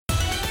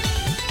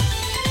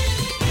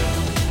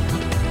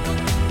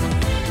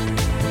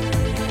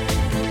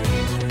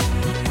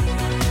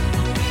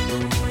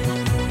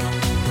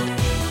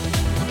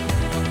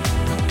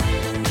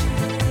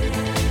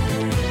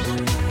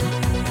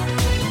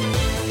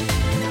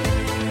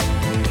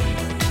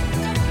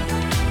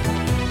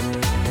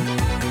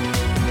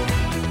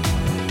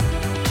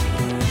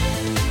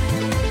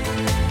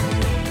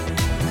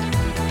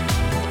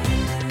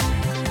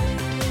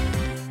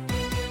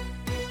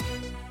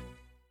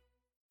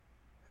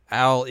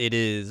Al, it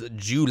is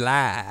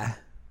July.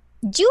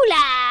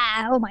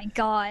 July! Oh my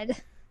god.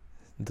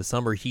 The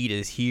summer heat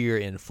is here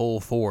in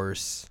full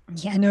force.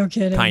 Yeah, no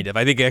kidding. Kind of.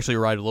 I think it actually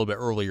arrived a little bit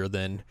earlier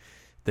than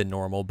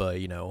normal, but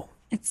you know.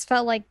 It's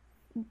felt like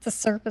the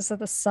surface of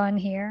the sun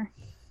here.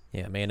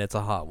 Yeah, man, it's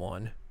a hot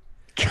one.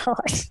 God.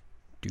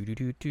 Do do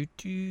do do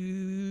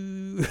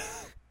do.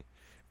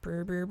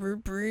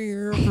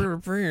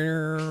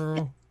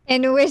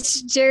 In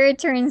which Jared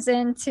turns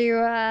into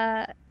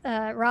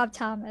Rob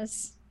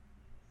Thomas.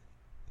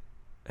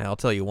 I'll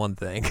tell you one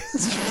thing.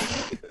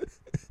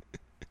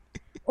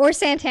 Or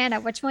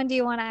Santana. Which one do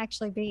you want to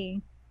actually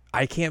be?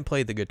 I can't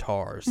play the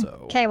guitar,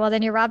 so. Okay, well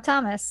then you're Rob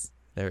Thomas.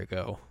 There we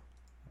go.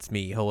 It's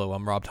me. Hello,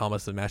 I'm Rob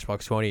Thomas of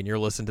Matchbox 20, and you're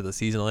listening to the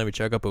Season Let Me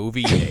Check Up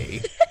OVA.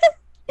 This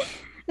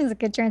is a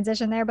good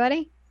transition there,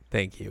 buddy.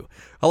 Thank you.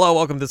 Hello,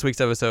 welcome to this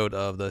week's episode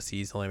of the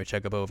Season Let Me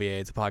Check Up OVA.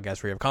 It's a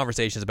podcast where we have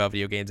conversations about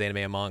video games, anime,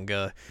 and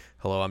manga.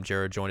 Hello, I'm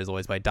Jared, joined as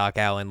always by Doc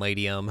Allen,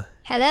 Ladium.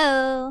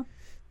 Hello.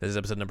 This is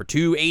episode number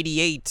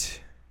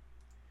 288.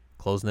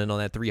 Closing in on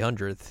that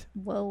 300th.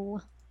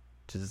 Whoa.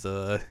 Which is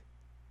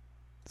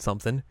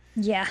something.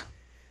 Yeah.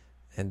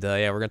 And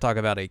yeah, we're going to talk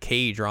about a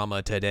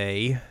K-drama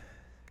today.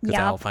 Because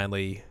Yep. Al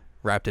finally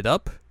wrapped it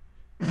up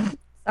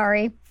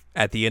Sorry.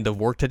 at the end of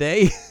work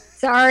today.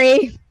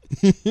 Sorry.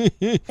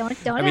 Don't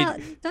tell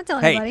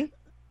hey, anybody.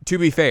 To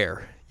be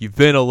fair, you've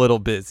been a little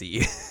busy.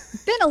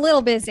 Been a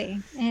little busy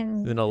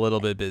and Been a little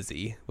bit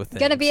busy with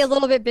things. gonna be a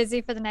little bit busy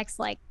for the next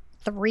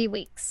 3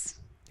 weeks.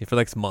 Yeah, for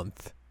the next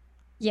month.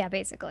 Yeah,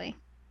 basically.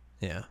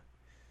 Yeah.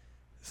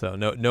 So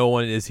no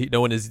one is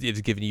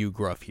giving you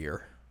gruff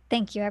here.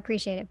 Thank you. I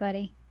appreciate it,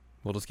 buddy.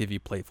 We'll just give you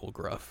playful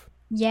gruff.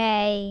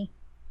 Yay.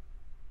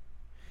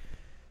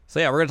 So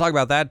yeah, we're gonna talk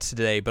about that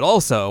today, but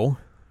also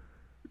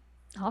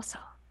Also,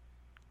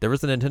 there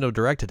was a Nintendo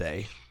Direct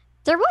today.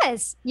 there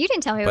was. You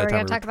didn't tell me we By the were time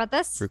going to talk about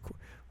this.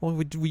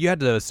 Well, you had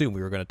to assume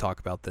we were going to talk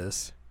about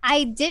this.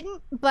 I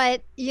didn't,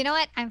 but you know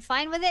what? I'm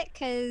fine with it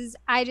because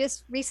I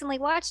just recently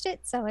watched it,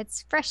 so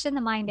it's fresh in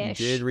the You mind-ish.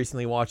 did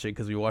recently watch it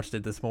because we watched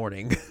it this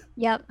morning.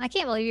 Yep. I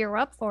can't believe you were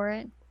up for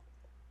it.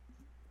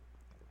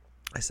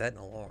 I set an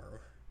alarm.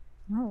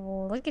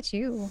 Oh, look at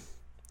you.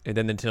 And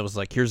then Nintendo was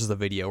like, here's the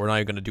video. We're not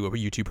even going to do a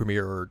YouTube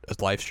premiere or a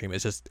live stream.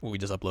 It's just, we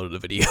just uploaded a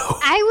video.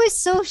 I was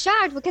so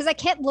shocked because I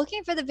kept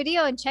looking for the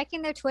video and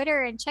checking their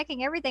Twitter and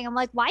checking everything. I'm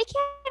like, why can't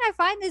I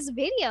find this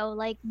video?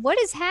 Like, what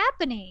is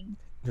happening?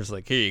 Just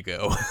like, here you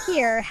go.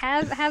 Here,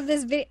 have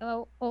this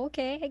video. Oh,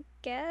 okay, I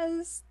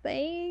guess.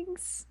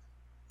 Thanks.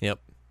 Yep.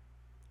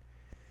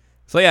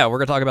 So yeah, we're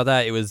going to talk about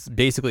that. It was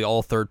basically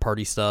all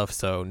third-party stuff,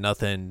 so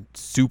nothing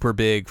super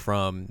big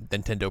from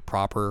Nintendo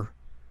proper.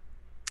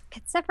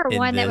 Except for In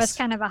one that was this.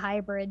 kind of a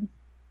hybrid.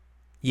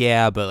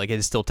 Yeah, but like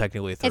it's still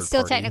technically a third It's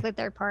still party. technically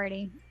third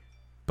party.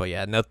 But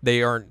yeah,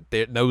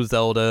 no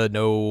Zelda,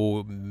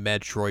 no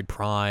Metroid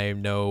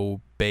Prime,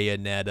 no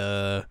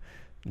Bayonetta,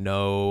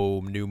 no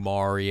new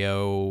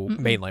Mario,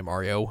 mainline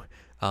Mario,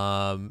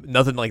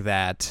 nothing like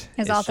that.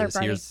 It's all third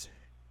party.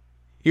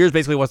 Here's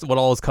basically what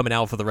all is coming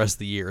out for the rest of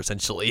the year,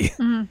 essentially.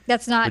 Mhm.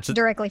 That's not Which is-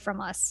 directly from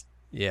us.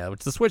 Yeah,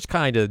 which the Switch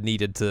kind of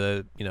needed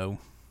to,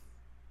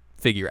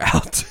 figure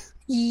out.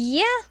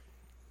 Yeah.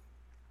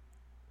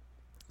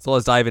 So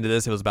let's dive into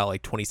this. It was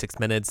about 26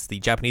 minutes. The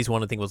Japanese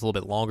one, I think, was a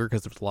little bit longer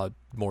because there's a lot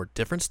more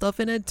different stuff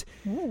in it.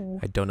 Ooh.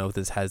 I don't know if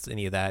this has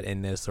any of that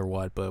in this or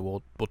what, but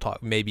we'll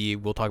talk. Maybe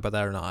we'll talk about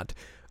that or not.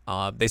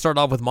 They started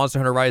off with Monster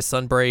Hunter Rise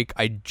Sunbreak.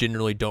 I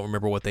generally don't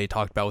remember what they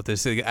talked about with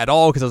this at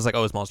all because I was like,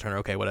 oh, it's Monster Hunter.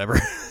 Okay, whatever.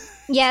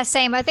 Yeah,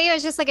 same. I think it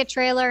was just a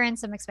trailer and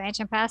some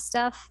expansion pass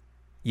stuff.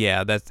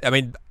 Yeah,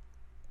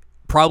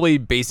 probably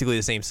basically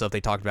the same stuff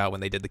they talked about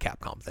when they did the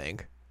Capcom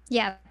thing.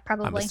 Yeah, I'm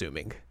probably.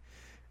 assuming.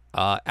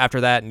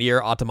 After that,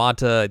 Nier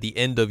Automata, the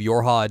end of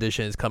Yorha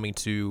edition is coming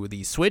to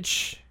the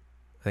Switch.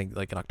 I think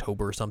in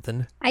October or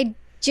something. I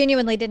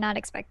genuinely did not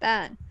expect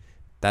that.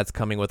 That's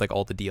coming with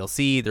all the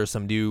DLC. There's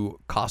some new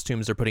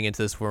costumes they're putting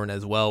into this one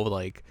as well,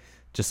 with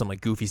just some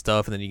goofy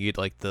stuff, and then you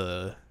get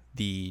the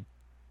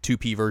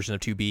 2P version of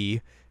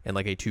 2B and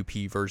a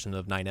 2P version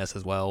of 9S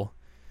as well.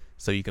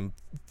 So you can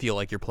feel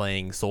like you're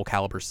playing Soul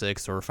Calibur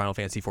 6 or Final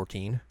Fantasy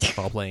 14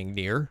 while playing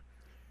Nier.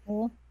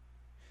 Cool.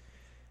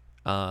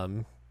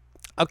 I'm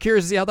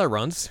curious to see how that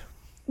runs,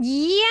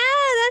 Yeah,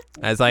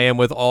 as I am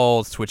with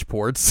all Switch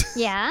ports.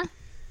 yeah.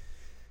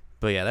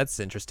 But yeah, that's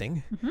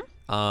interesting.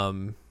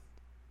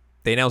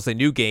 They announced a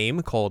new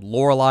game called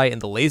Lorelei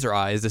and the Laser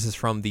Eyes. This is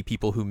from the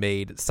people who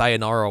made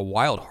Sayonara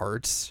Wild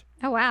Hearts.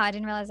 Oh wow, I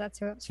didn't realize that's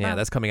who it was from. Yeah,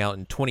 that's coming out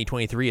in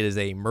 2023. It is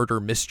a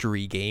murder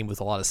mystery game with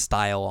a lot of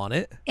style on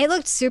it. It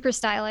looked super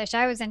stylish.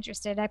 I was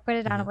interested. I put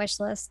it on a wish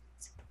list.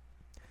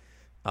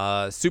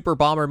 Super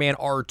Bomberman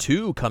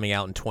R2 coming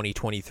out in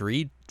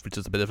 2023, which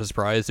is a bit of a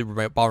surprise.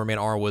 Super Bomberman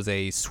R was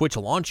a Switch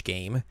launch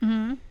game,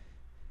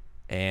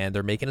 and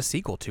they're making a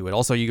sequel to it.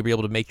 Also, you could be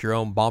able to make your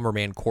own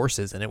Bomberman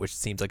courses in it, which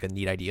seems like a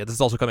neat idea. This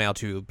is also coming out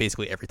to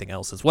basically everything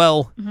else as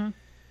well.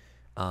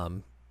 But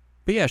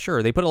yeah,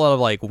 sure. They put a lot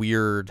of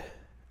weird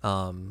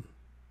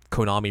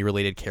Konami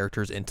related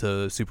characters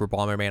into Super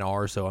Bomberman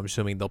R, so I'm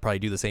assuming they'll probably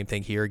do the same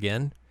thing here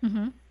again.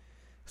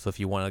 So if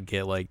you want to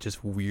get like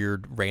just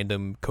weird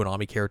random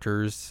Konami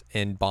characters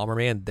in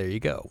Bomberman, there you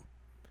go.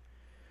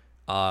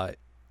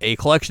 A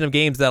collection of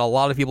games that a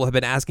lot of people have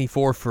been asking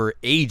for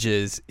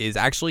ages is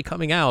actually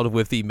coming out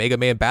with the Mega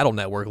Man Battle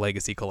Network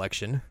Legacy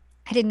Collection.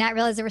 I did not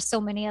realize there were so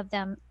many of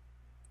them.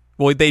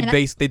 Well, they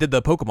did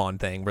the Pokemon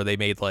thing where they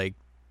made like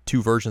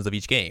 2 versions of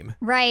each game.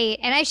 Right.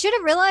 And I should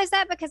have realized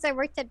that because I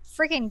worked at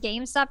freaking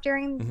GameStop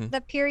during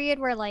the period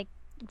where like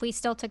we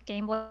still took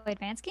Game Boy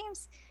Advance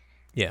games.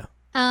 Yeah.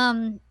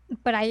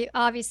 But I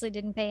obviously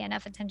didn't pay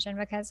enough attention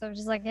because I was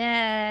just like,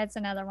 yeah, it's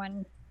another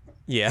one.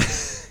 Yeah.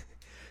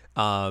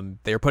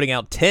 They're putting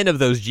out 10 of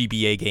those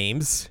GBA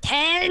games.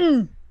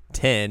 10.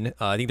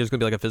 I think there's going to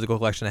be like a physical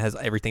collection that has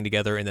everything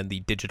together, and then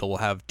the digital will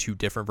have 2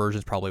 different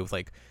versions, probably with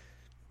like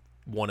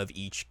one of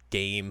each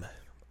game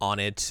on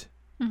it,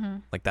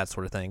 like that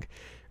sort of thing.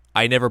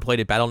 I never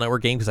played a Battle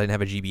Network game because I didn't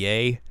have a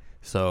GBA,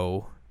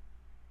 so...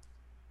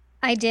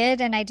 I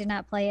did, and I did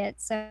not play it,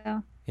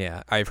 so...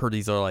 Yeah, I've heard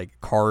these are like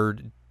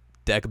card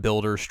deck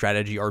builder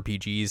strategy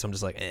RPGs. I'm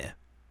just like,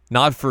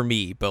 not for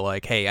me, but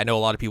like, hey, I know a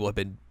lot of people have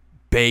been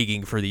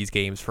begging for these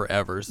games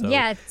forever. So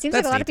yeah, it seems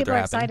like a lot of people are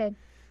excited.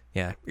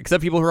 Yeah,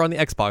 except people who are on the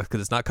Xbox because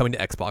it's not coming to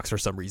Xbox for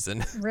some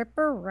reason.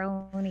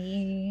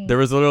 Ripperoni. There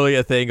was literally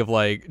a thing of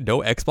like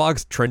no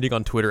Xbox trending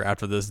on Twitter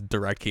after this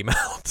Direct came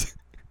out.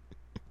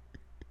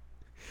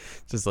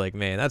 Just like,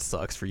 man, that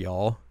sucks for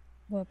y'all.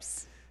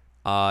 Whoops.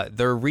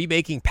 They're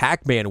remaking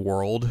Pac-Man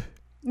World.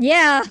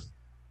 Yeah.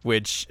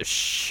 Which,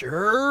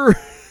 sure,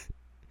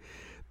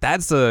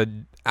 that's a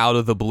out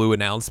of the blue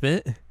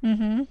announcement.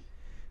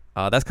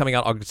 That's coming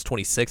out August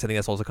 26th. I think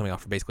that's also coming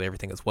out for basically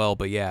everything as well.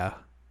 But yeah,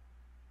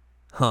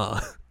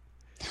 a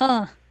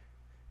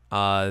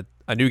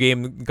new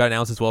game got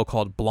announced as well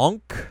called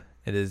Blanc.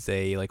 It is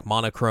a like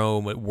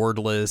monochrome,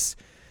 wordless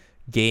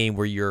game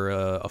where you're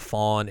a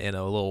fawn and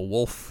a little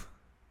wolf.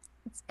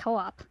 It's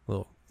co-op.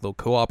 Little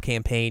co-op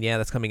campaign. Yeah,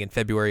 that's coming in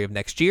February of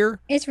next year.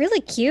 It's really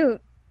cute.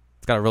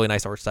 It's got a really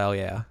nice art style,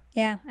 yeah.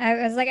 Yeah, I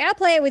was like, I'll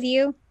play it with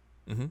you.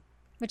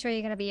 Which way are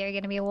you going to be? Are you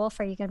going to be a wolf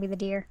or are you going to be the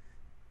deer?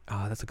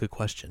 That's a good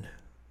question.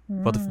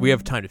 But we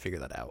have time to figure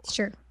that out.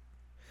 Sure.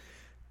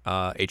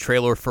 A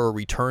trailer for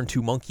Return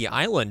to Monkey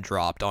Island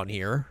dropped on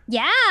here.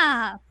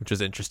 Yeah. Which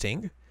is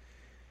interesting.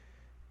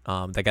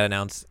 That got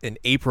announced in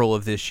April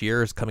of this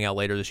year. It's coming out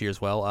later this year as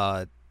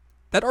well.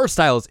 That art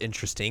style is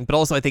interesting, but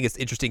also I think it's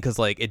interesting because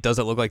like it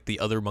doesn't look like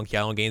the other Monkey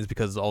Island games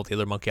because all the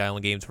other Monkey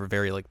Island games were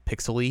very like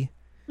pixely.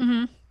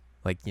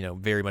 Like, you know,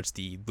 very much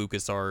the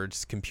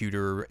LucasArts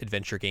computer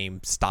adventure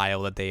game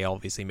style that they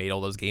obviously made all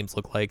those games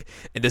look like.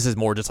 And this is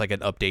more just like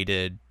an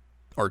updated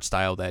art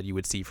style that you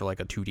would see for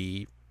like a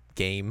 2D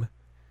game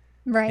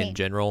in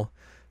general.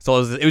 So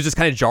it was just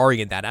kind of jarring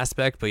in that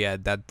aspect. But yeah,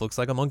 that looks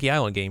like a Monkey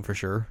Island game for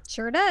sure.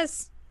 Sure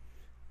does.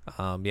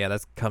 Yeah,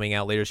 that's coming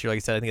out later this year. Like I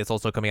said, I think it's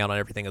also coming out on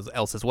everything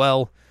else as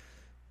well.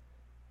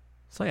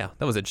 So yeah,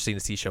 that was interesting to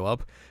see show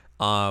up.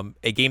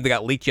 A game that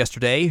got leaked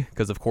yesterday,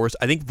 because of course,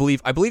 I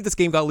believe this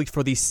game got leaked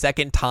for the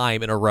second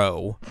time in a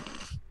row,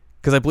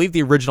 because I believe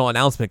the original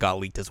announcement got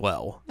leaked as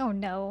well. Oh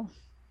no!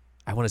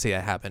 I want to say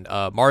that happened.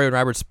 Mario &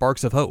 Rabbids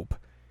Sparks of Hope,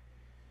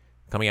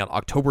 coming out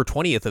October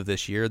 20th of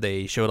this year.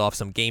 They showed off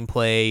some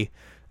gameplay,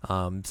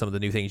 some of the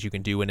new things you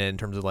can do in it in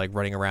terms of like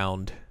running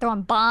around,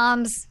 throwing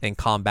bombs, and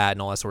combat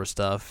and all that sort of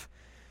stuff.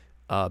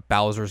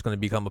 Bowser is going to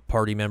become a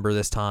party member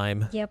this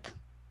time. Yep.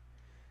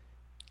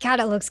 God,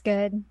 it looks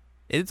good.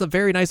 It's a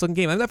very nice looking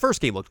game. I mean, that first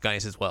game looked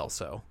nice as well,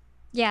 so.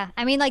 Yeah,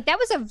 I mean, like, that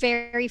was a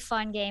very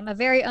fun game, a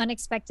very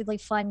unexpectedly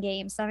fun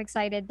game. So I'm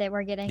excited that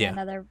we're getting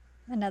another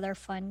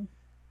fun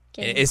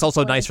game. It's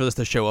also nice for this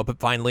to show up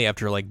finally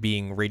after, like,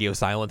 being radio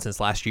silent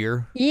since last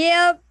year.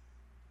 Yep.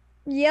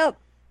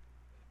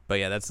 But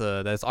yeah, that's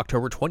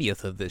October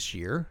 20th of this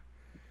year.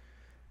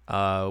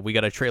 We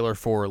got a trailer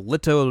for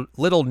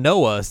Little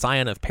Noah,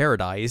 Scion of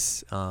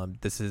Paradise.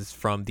 This is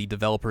from the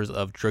developers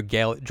of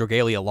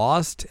Dragalia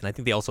Lost, and I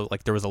think they also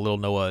there was a Little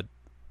Noah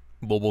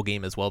mobile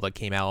game as well that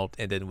came out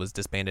and then was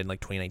disbanded in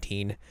like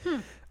 2019.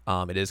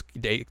 It is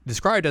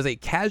described as a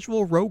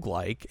casual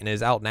roguelike and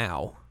is out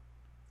now.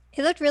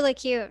 It looked really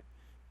cute.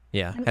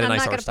 Yeah, had a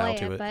nice art style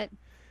to it.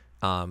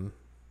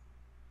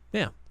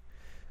 Yeah.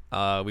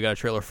 We got a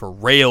trailer for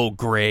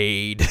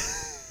Railgrade.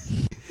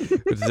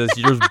 Which is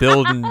you're just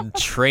building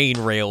train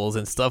rails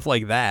and stuff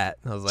like that.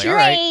 I was like,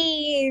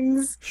 Trains.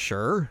 All right.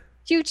 Sure.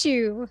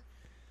 Choo-choo.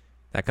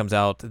 That comes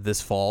out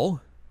this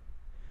fall.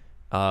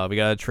 We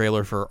got a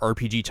trailer for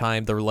RPG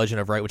Time, The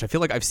Legend of Wright, which I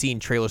feel like I've seen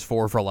trailers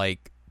for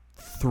like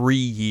 3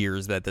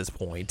 years at this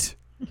point.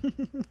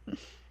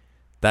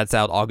 That's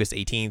out August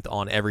 18th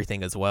on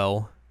everything as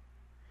well.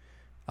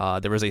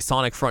 There was a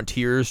Sonic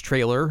Frontiers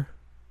trailer,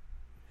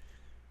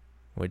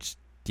 which...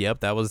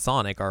 Yep, that was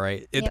Sonic, all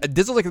right.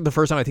 This is like the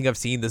first time I think I've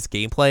seen this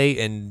gameplay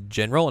in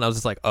general, and I was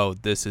just like, oh,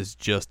 this is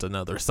just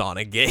another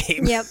Sonic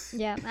game. Yep.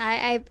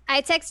 I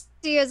texted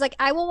you, I was like,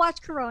 I will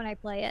watch Corona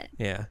play it.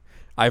 Yeah.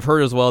 I've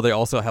heard as well they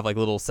also have like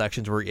little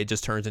sections where it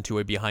just turns into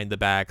a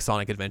behind-the-back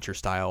Sonic Adventure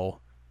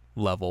style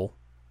level.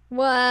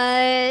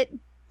 What?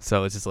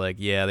 So it's just like,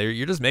 yeah,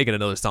 you're just making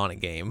another Sonic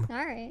game. All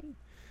right.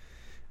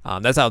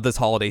 That's out this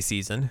holiday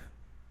season.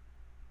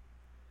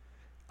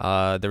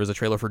 There was a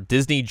trailer for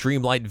Disney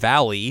Dreamlight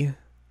Valley,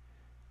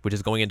 which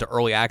is going into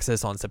early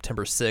access on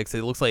September 6th.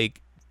 It looks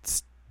like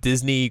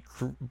Disney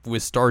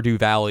with Stardew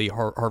Valley,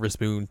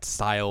 Harvest Moon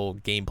style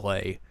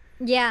gameplay.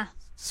 Yeah.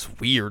 It's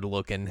weird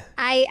looking.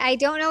 I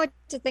don't know what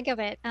to think of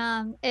it.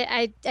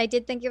 I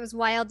did think it was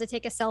wild to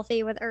take a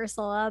selfie with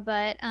Ursula,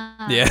 but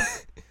Yeah.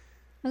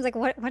 I was like,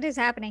 what is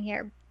happening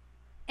here?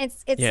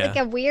 It's Yeah. like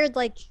a weird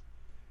like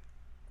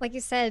you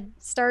said,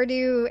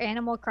 Stardew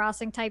Animal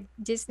Crossing type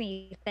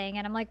Disney thing,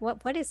 and I'm like,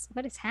 what is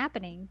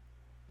happening?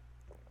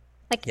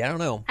 Like, Yeah, I don't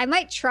know. I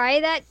might try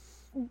that,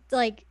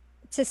 like,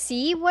 to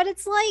see what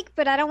it's like,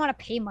 but I don't want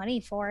to pay money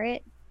for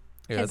it.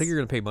 Yeah, I think you're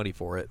gonna pay money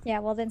for it. Yeah,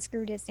 well then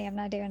screw Disney. I'm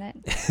not doing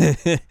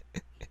it.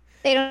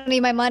 They don't need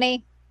my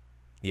money.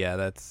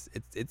 Yeah,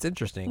 it's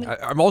interesting.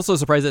 I'm also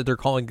surprised that they're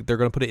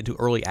gonna put it into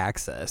early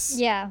access.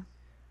 Yeah.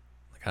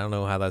 Like, I don't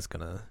know how that's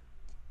gonna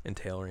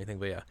entail or anything,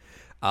 but yeah.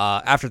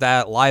 After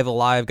that, Live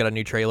Alive got a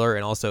new trailer,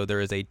 and also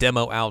there is a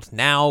demo out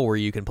now where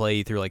you can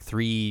play through like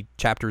 3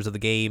 chapters of the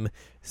game.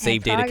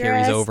 Save data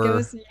carries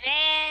over.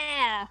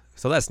 Yeah.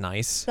 So that's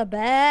nice. It's the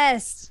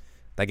best.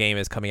 That game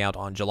is coming out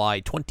on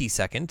July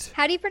 22nd.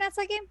 How do you pronounce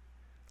that game?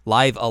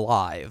 Live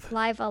Alive.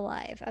 Live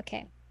Alive.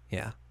 Okay.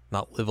 Yeah,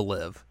 not Live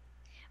Alive.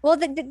 Well,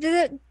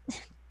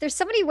 there's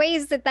so many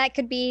ways that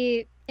could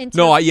be interpreted.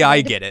 No,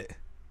 I get it.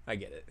 I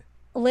get it.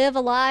 Live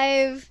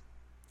Alive.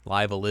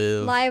 Live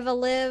Alive. Live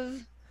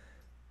Alive.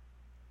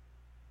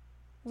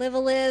 Live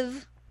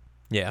Alive.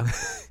 Yeah.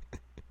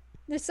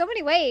 There's so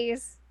many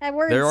ways. That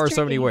word. There are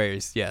so many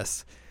ways.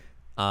 Yes.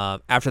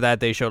 After that,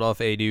 they showed off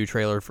a new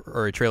trailer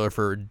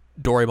for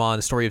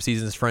Doraemon: Story of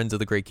Seasons, Friends of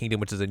the Great Kingdom,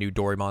 which is a new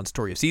Doraemon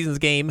Story of Seasons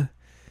game.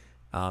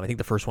 I think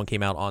the first one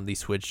came out on the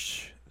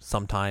Switch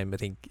sometime, I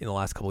think, in the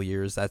last couple of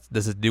years.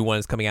 This is new one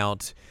is coming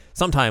out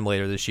sometime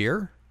later this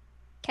year.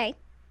 Okay.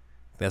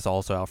 That's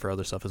also out for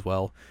other stuff as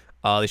well.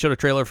 They showed a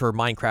trailer for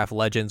Minecraft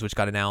Legends, which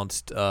got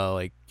announced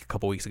like a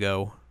couple weeks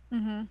ago.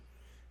 Mm-hmm.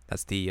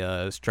 That's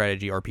the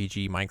strategy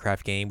RPG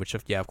Minecraft game, which,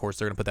 of course,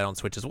 they're going to put that on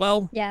Switch as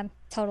well. Yeah,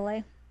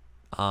 totally.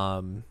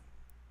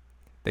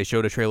 They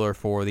showed a trailer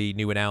for the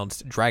new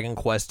announced Dragon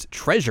Quest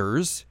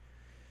Treasures,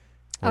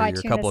 where you're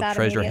a couple of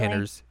treasure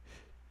hunters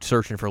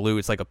searching for loot.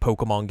 It's like a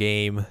Pokemon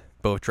game,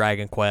 both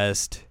Dragon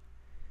Quest.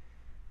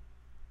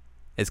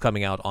 It's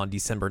coming out on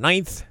December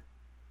 9th.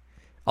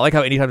 I like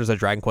how anytime there's a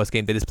Dragon Quest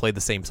game, they just play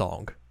the same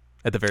song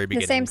at the very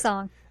beginning. The same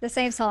song.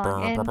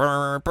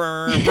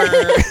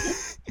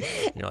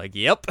 You're like,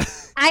 yep.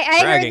 I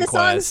heard the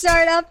song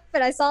start up,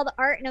 but I saw the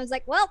art and I was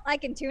like, well, I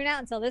can tune out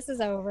until this is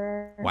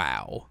over.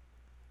 Wow.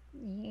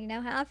 You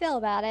know how I feel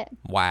about it.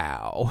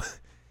 Wow.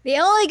 The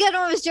only good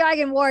one was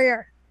Dragon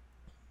Warrior.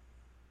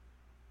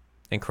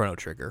 And Chrono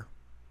Trigger.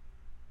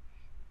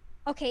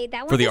 Okay,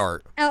 that one. For the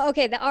art. Oh,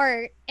 okay, the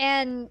art.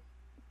 And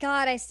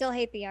God, I still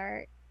hate the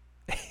art.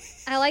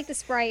 I like the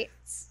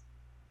sprites.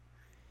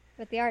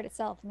 But the art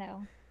itself,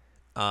 no.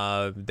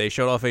 They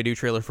showed off a new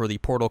trailer for the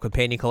Portal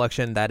Companion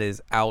Collection that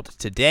is out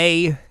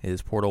today. It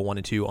is Portal 1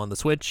 and 2 on the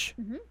Switch.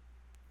 Mm-hmm.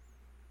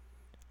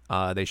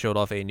 They showed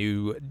off a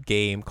new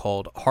game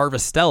called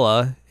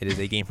Harvestella. It is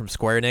a game from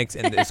Square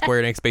Enix, and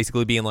Square Enix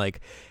basically being like,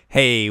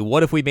 hey,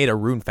 what if we made a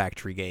Rune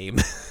Factory game?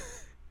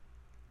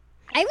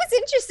 I was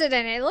interested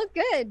in it. It looked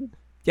good.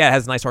 Yeah, it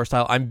has a nice art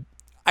style. I'm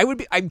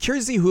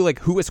curious to see who at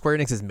Square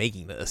Enix is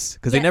making this,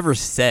 because they never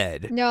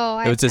said. No,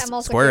 it was just I'm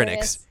also Square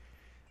curious. Enix.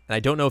 And I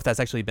don't know if that's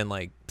actually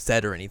been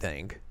said or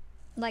anything.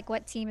 Like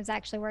what team is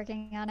actually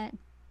working on it?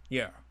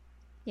 Yeah.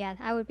 Yeah,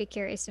 I would be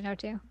curious to know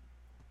too.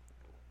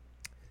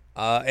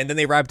 And then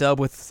they wrapped up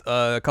with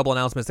a couple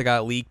announcements that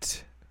got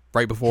leaked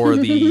right before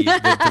the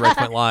direct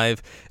went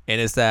live,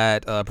 and it's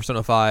that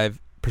Persona 5,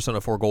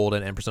 Persona 4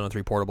 Golden, and Persona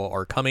 3 Portable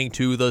are coming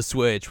to the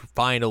Switch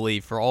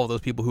finally. For all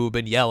those people who have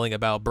been yelling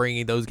about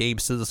bringing those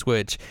games to the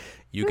Switch,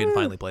 you can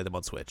finally play them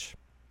on Switch.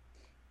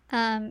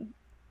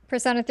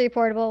 Persona 3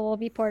 Portable will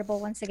be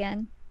portable once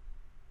again.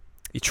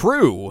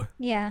 True.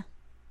 Yeah.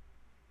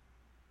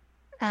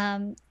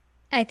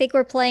 I think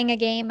we're playing a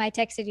game. I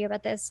texted you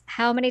about this.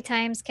 How many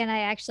times can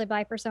I actually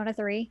buy Persona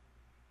 3?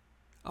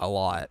 A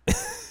lot.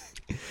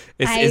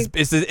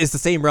 It's the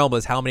same realm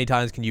as how many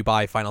times can you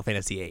buy Final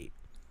Fantasy VIII?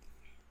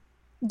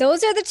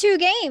 Those are the two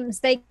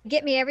games. They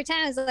get me every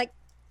time. It's like,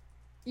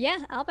 yeah,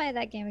 I'll buy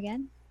that game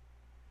again.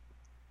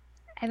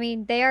 I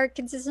mean, they are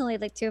consistently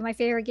two of my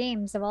favorite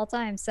games of all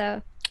time.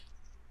 So,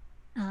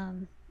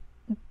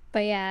 but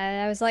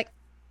yeah, I was like,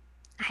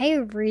 I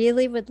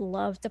really would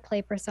love to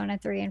play Persona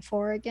 3 and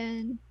 4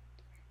 again.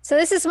 So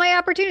this is my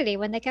opportunity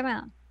when they come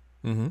out.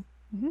 Mm-hmm.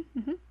 Mm-hmm,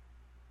 mm-hmm.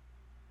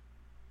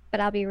 But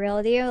I'll be real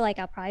with you,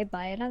 I'll probably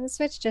buy it on the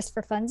Switch just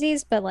for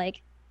funsies, but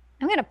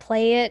I'm gonna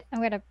play it.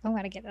 I'm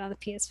gonna get it on the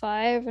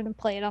PS5 and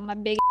play it on my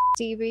big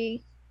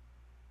TV.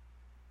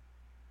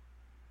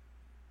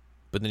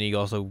 But then you can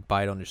also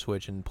buy it on your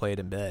Switch and play it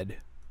in bed.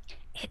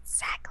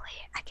 Exactly.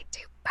 I can do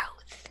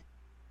both.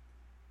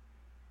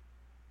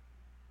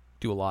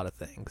 Do a lot of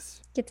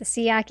things. Get to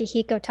see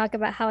Akihiko talk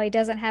about how he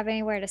doesn't have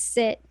anywhere to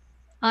sit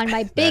on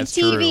my big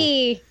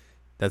TV. True.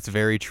 That's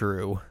very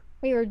true.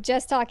 We were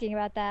just talking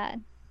about that.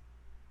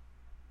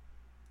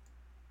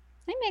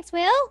 Hi,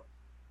 Maxwell.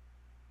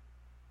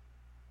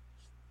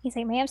 He's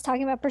like, Ma'am's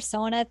talking about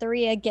Persona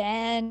 3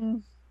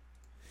 again.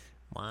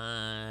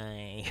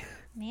 Why?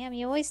 Ma'am,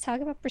 you always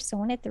talk about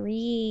Persona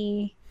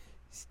 3.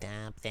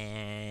 Stop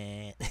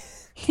that.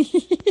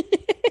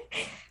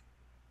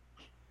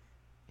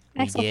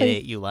 Maxwell, get please.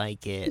 it. You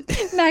like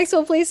it.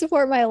 Maxwell, please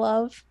support my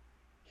love.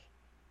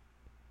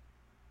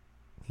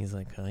 He's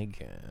like, I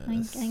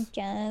guess. I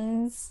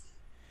guess.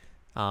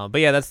 But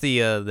yeah, that's the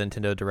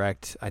Nintendo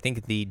Direct. I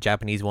think the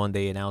Japanese one,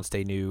 they announced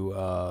a new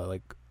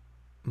like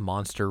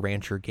Monster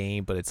Rancher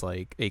game, but it's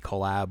like a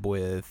collab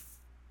with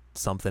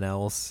something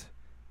else.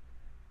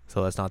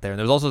 So that's not there. And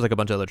there's also like a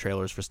bunch of other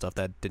trailers for stuff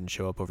that didn't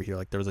show up over here.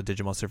 Like there was a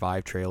Digimon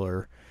Survive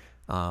trailer.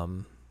 I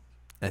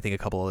think a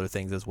couple other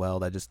things as well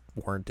that just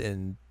weren't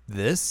in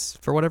this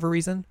for whatever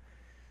reason.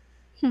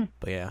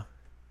 But yeah.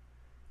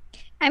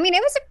 I mean,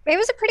 it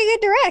was a pretty good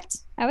Direct.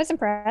 I was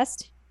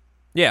impressed.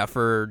 Yeah,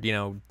 for,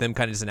 them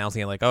kind of just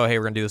announcing it like, oh, hey,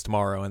 we're going to do this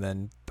tomorrow. And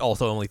then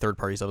also only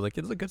third-party stuff. Like,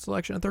 it's a good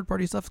selection of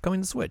third-party stuff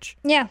coming to Switch.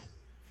 Yeah.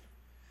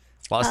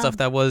 A lot of stuff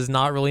that was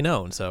not really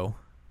known, so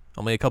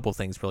only a couple of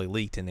things really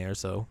leaked in there,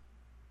 so.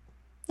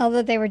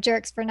 Although they were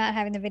jerks for not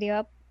having the video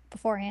up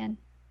beforehand,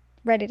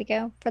 ready to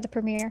go for the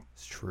premiere.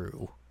 It's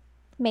true.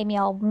 Made me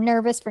all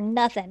nervous for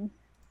nothing.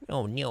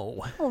 Oh,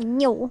 no. Oh,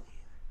 no.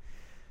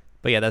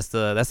 But yeah, that's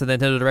the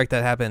Nintendo Direct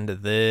that happened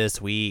this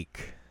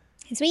week.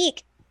 This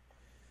week.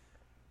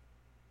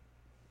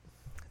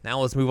 Now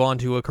let's move on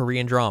to a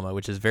Korean drama,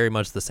 which is very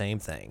much the same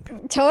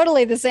thing.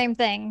 Totally the same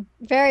thing.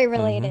 Very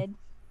related.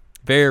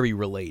 Very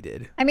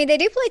related. I mean, they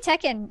do play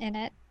Tekken in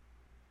it.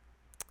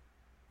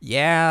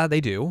 Yeah,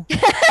 they do.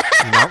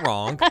 You're not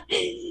wrong.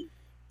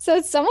 So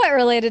it's somewhat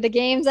related to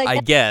games, I guess. I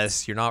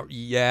guess. You're not...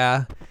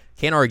 Yeah.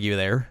 Can't argue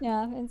there.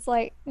 Yeah, it's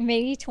like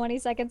maybe 20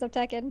 seconds of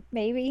Tekken.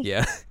 Maybe.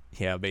 Yeah.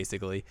 Yeah,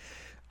 basically.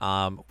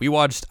 We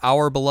watched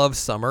Our Beloved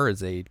Summer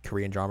as a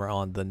Korean drama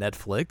on the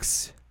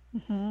Netflix.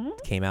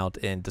 Came out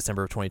in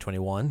December of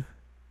 2021,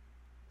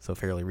 so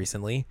fairly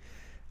recently.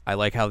 I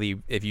like how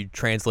if you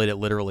translate it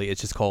literally,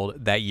 it's just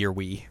called That Year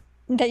We.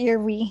 That Year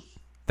We.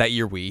 That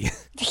Year We.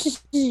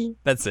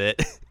 That's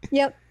it.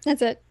 Yep,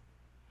 that's it.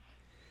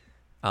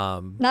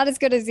 Not as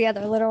good as the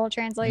other literal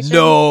translation.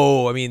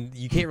 No, I mean,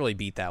 you can't really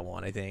beat that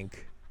one, I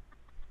think.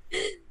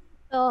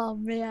 Oh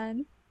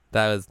man.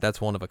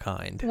 That's one of a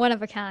kind. One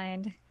of a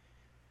kind.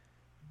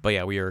 But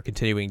yeah, we are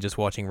continuing just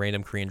watching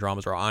random Korean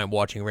dramas, or I'm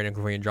watching random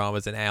Korean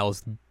dramas, and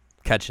Al's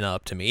catching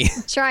up to me.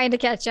 Trying to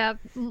catch up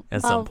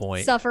at some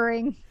point.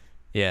 Suffering.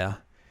 Yeah.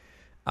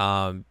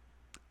 The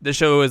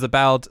show is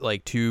about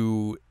like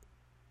two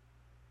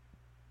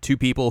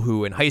people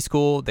who in high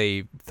school,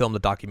 they filmed a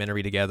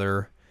documentary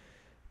together,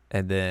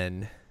 and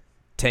then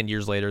 10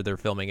 years later they're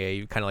filming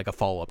a kind of like a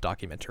follow-up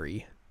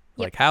documentary.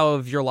 Yep. Like, how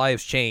have your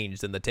lives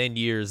changed in the 10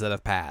 years that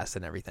have passed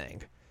and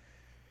everything?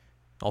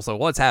 Also,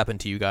 what's happened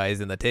to you guys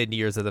in the 10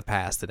 years that have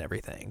passed and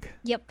everything?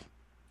 Yep.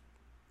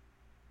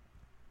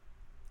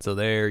 So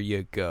there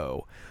you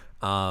go.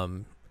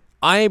 I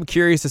am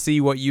curious to see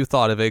what you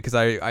thought of it, because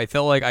I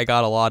felt like I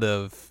got a lot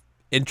of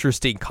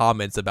interesting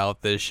comments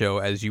about this show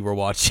as you were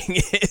watching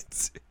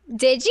it.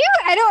 Did you?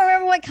 I don't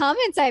remember what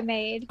comments I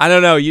made. I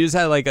don't know. You just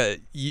had like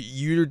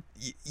you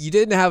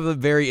didn't have a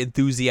very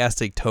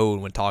enthusiastic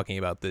tone when talking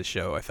about this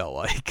show, I felt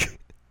like.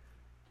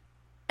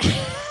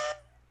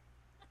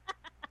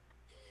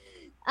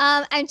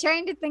 I'm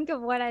trying to think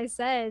of what I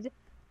said.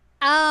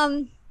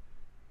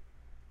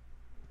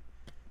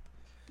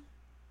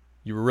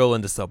 You were real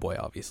into Subway,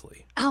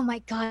 obviously. Oh my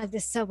God, the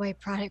Subway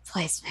product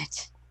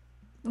placement.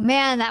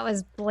 Man, that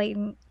was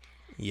blatant.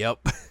 Yep.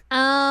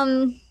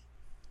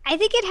 I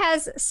think it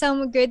has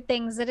some good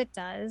things that it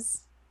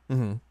does.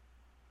 Mm-hmm.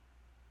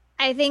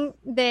 I think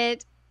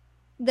that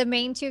the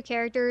main two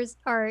characters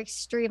are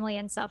extremely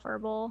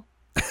insufferable.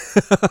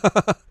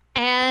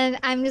 And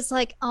I'm just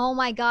like, oh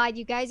my God,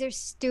 you guys are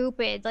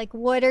stupid. Like,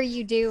 what are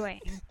you doing?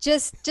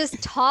 Just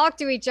talk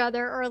to each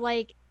other, or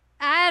like,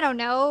 I don't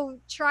know,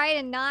 try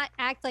to not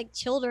act like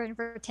children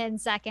for 10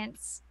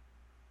 seconds.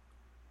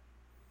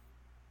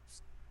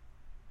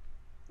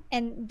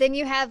 And then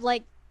you have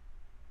like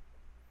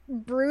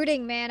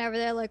brooding man over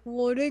there like,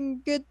 well, I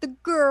didn't get the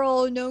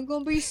girl, and I'm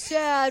gonna be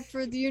sad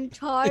for the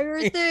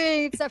entire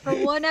thing, except for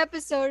one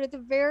episode at the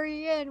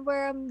very end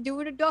where I'm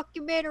doing a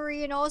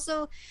documentary, and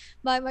also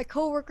my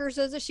coworker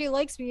says that she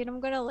likes me, and I'm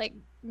gonna like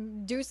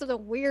do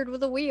something weird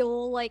with a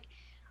wheel. Like,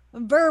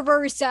 I'm very,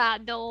 very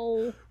sad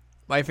though.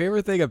 My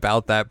favorite thing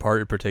about that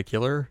part in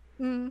particular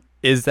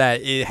is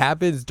that it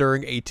happens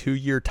during a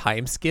 2-year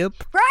time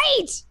skip.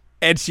 Right.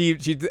 And she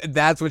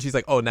that's when she's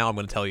like, oh, now I'm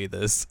going to tell you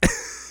this.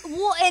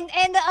 Well,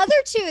 and the other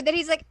two that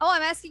he's like, oh,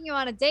 I'm asking you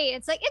on a date.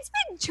 It's like, it's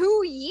been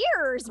 2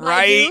 years, my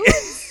right? dude.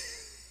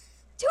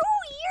 2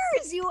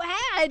 years you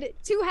had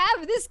to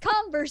have this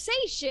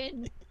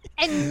conversation.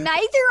 And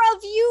neither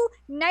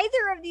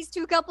of these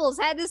two couples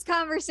had this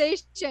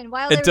conversation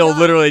until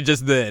literally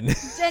just then.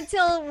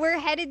 Until we're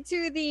headed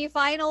to the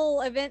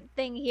final event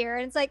thing here.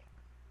 And it's like,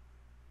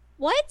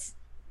 what?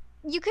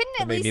 you couldn't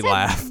That at made me least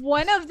have laugh.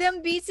 one of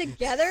them be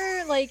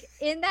together, like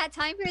in that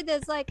time period.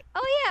 That's like,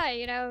 oh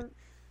yeah,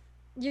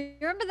 you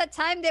remember that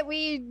time that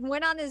we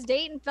went on this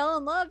date and fell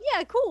in love?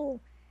 Yeah,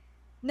 cool.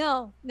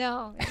 No,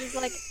 it's just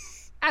like,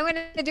 I'm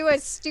gonna do a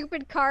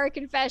stupid car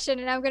confession,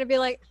 and I'm gonna be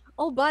like,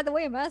 oh, by the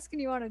way, I'm asking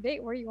you on a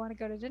date. Where you want to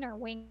go to dinner?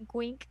 Wink,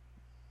 wink.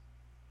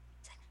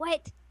 It's like,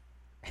 what?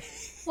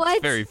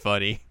 What? Very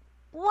funny.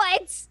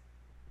 What?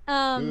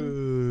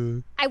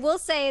 I will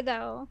say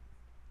though,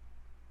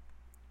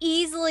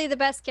 easily the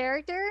best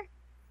character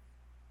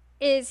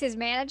is his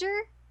manager.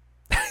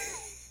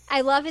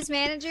 I love his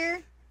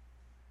manager.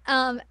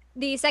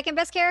 The second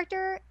best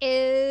character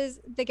is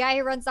the guy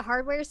who runs the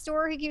hardware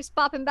store. He keeps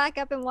popping back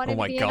up and wanted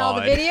to be in all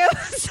the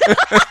videos.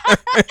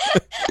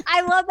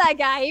 I love that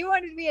guy. He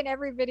wanted to be in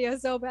every video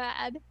so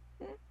bad.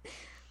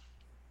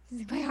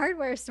 My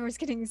hardware store is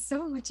getting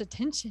so much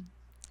attention.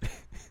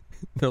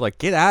 They're like,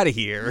 get out of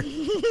here.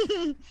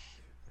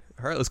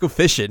 All right, let's go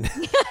fishing.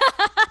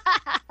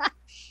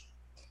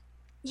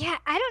 Yeah,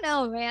 I don't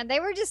know, man. They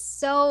were just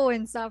so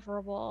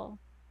insufferable.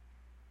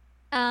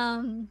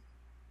 I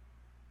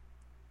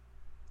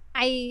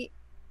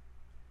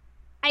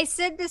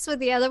said this with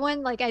the other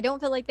one, like I don't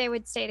feel like they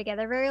would stay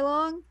together very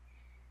long.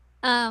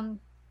 But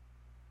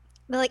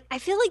like I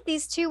feel like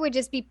these two would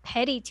just be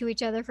petty to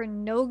each other for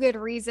no good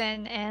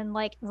reason and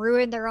like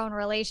ruin their own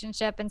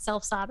relationship and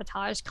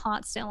self-sabotage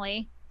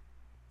constantly.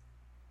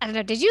 I don't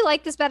know. Did you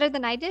like this better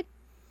than I did?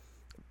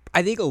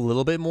 I think a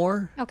little bit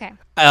more. Okay.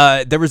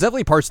 There was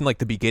definitely parts in like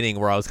the beginning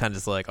where I was kind of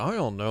just like, I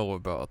don't know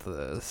about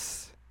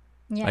this.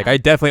 Yeah. Like I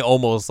definitely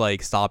almost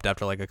like stopped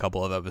after like a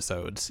couple of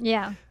episodes.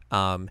 Yeah.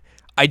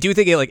 I do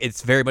think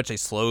it's very much a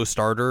slow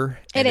starter,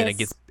 and then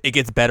it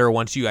gets better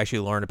once you actually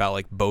learn about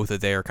like both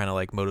of their kind of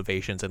like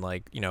motivations and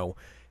like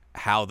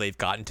how they've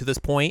gotten to this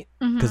point.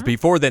 Because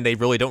before then they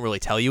really don't really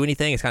tell you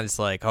anything. It's kind of just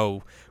like,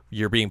 oh,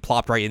 you're being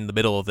plopped right in the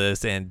middle of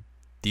this, and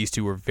these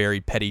two were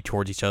very petty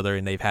towards each other,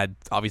 and they've had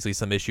obviously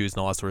some issues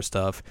and all that sort of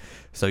stuff.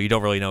 So you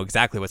don't really know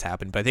exactly what's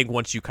happened. But I think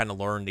once you kind of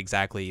learned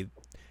exactly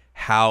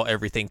how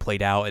everything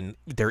played out and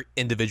their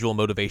individual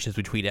motivations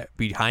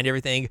behind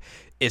everything,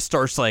 it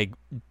starts like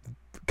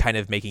kind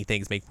of making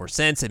things make more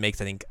sense. It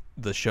makes, I think,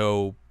 the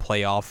show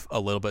play off a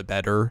little bit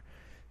better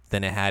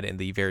than it had in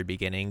the very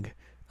beginning.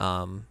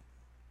 So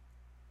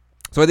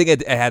I think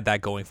it had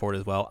that going for it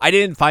as well. I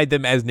didn't find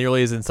them as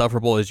nearly as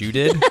insufferable as you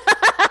did.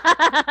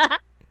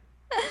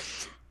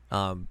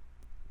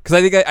 Because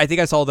I think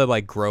I saw them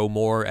like grow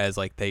more as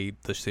like the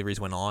series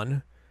went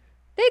on.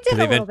 They did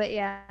a little bit,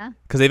 yeah.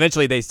 Because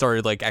eventually they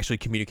started like actually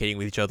communicating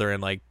with each other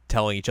and like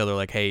telling each other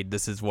like, hey,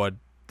 this is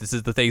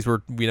the things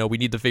we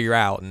need to figure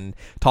out and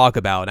talk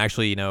about and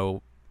actually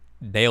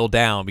nail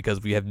down, because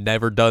we have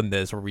never done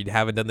this, or we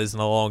haven't done this in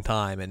a long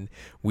time, and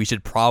we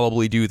should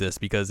probably do this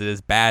because it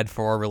is bad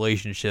for our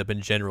relationship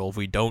in general if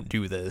we don't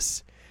do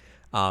this.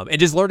 And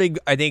just learning,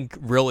 I think,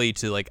 really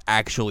to like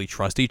actually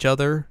trust each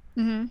other.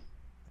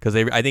 Because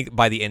I think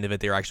by the end of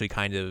it, they're actually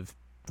kind of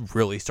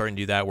really starting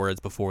to do that, whereas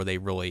before they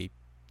really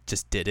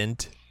just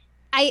didn't.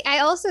 I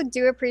also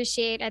do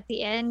appreciate at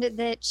the end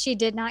that she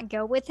did not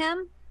go with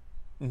him.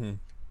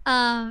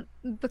 Because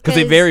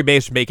they very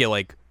much make it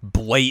like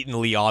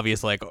blatantly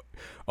obvious, like,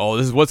 oh,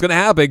 this is what's gonna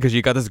happen because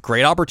you got this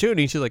great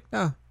opportunity. She's like,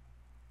 nah, I'm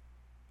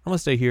gonna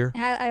stay here.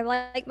 I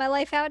like my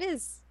life how it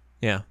is.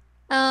 Yeah.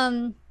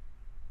 Like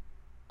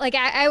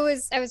I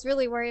was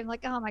really worried. I'm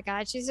like, oh my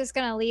god, she's just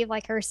gonna leave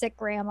like her sick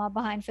grandma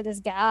behind for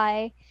this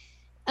guy.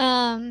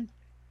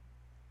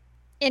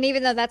 And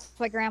even though that's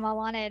what grandma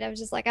wanted, I was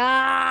just like,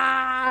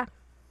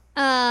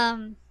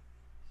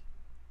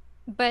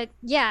 but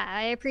yeah,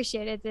 I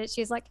appreciated that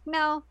she's like,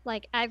 no,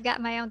 like I've got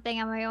my own thing.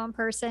 I'm my own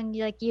person.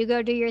 You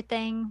go do your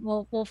thing.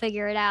 We'll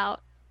figure it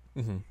out.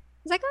 It's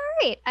like,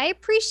 all right, I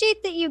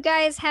appreciate that you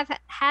guys have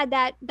had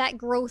that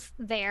growth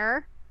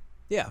there.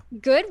 Yeah.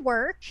 Good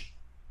work.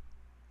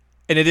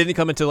 And it didn't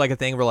come into like a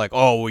thing where like,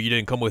 oh, well, you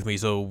didn't come with me,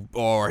 so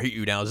I hate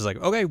you now. It's just like,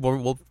 okay,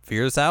 we'll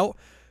figure this out.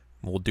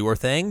 We'll do our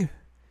thing.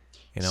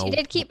 She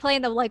did keep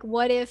playing the like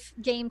what if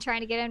game,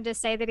 trying to get him to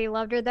say that he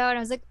loved her though, and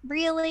I was like,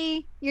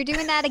 really? You're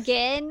doing that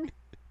again?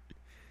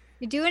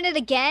 You're doing it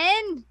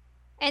again?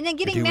 And then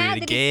getting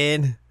mad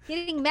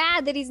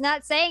that he's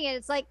not saying it.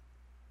 It's like,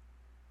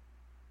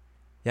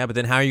 yeah, but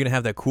then how are you gonna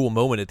have that cool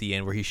moment at the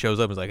end where he shows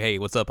up and is like, hey,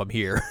 what's up? I'm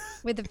here.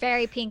 With a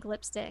very pink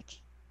lipstick.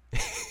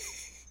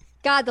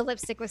 God, the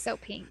lipstick was so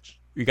pink.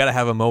 You got to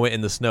have a moment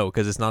in the snow,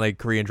 because it's not a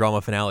Korean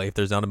drama finale if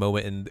there's not a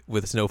moment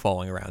with snow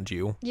falling around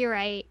you. You're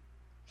right.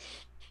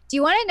 Do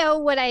you want to know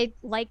what I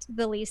liked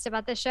the least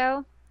about the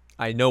show?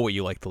 I know what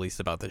you liked the least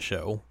about this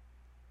show.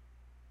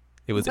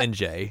 It was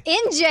NJ.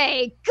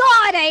 NJ!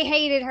 God, I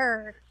hated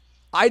her.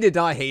 I did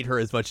not hate her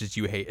as much as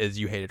you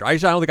hated her.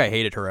 Actually, I don't think I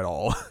hated her at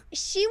all.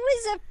 She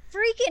was a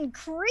freaking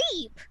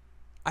creep.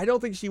 I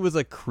don't think she was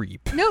a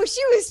creep. No,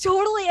 she was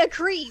totally a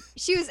creep.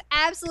 She was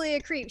absolutely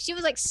a creep. She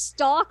was like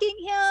stalking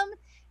him.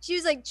 She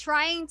was like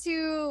trying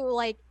to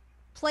like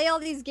play all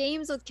these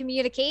games with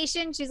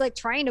communication. She's like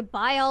trying to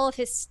buy all of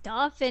his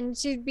stuff, and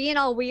she's being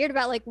all weird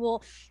about like,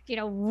 well,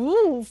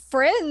 woo,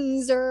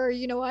 friends, or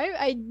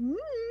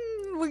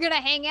we're gonna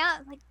hang out.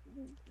 Like,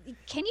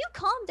 can you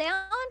calm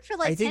down for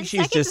like I think 10 she's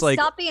seconds just to like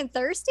stop being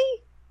thirsty?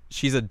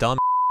 she's a dumb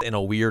and a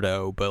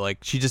weirdo, but like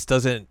she just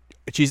doesn't.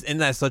 She's in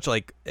that such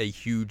like a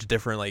huge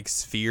different like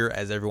sphere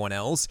as everyone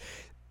else,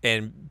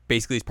 and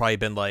basically it's probably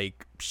been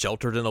like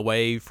sheltered in a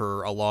way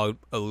for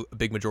a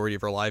big majority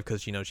of her life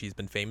because she's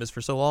been famous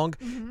for so long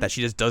that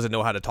she just doesn't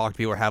know how to talk to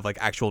people or have like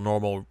actual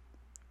normal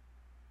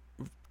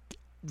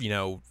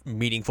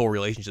meaningful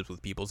relationships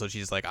with people. So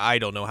she's like, I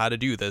don't know how to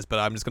do this, but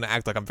I'm just gonna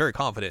act like I'm very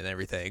confident in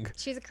everything.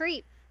 She's a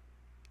creep.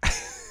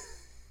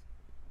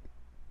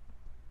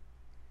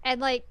 And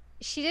like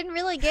she didn't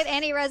really get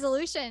any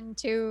resolution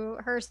to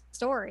her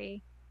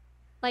story.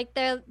 Like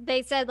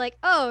they said like,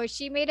 oh,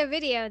 she made a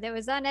video that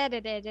was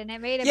unedited and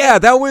it made a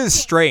that was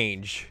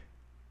strange.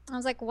 I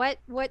was like, what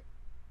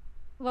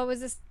was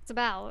this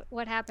about?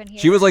 What happened here?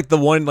 She was like the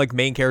one like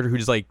main character who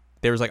just like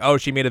there was like, oh,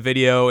 she made a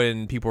video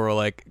and people were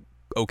like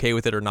okay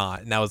with it or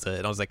not, and that was it.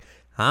 And I was like,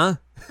 huh?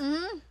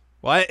 Mm-hmm.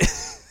 What?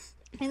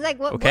 He's like,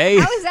 what? Okay.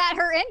 How is that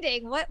her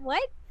ending? What?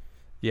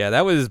 Yeah,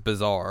 that was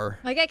bizarre.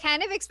 Like I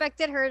kind of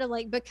expected her to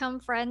like become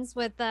friends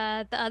with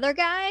the other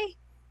guy.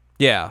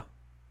 Yeah.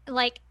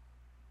 Like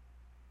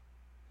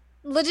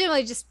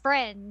legitimately just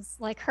friends.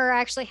 Like her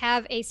actually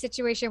have a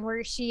situation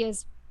where she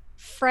is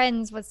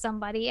friends with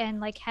somebody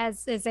and like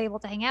is able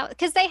to hang out,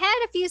 because they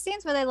had a few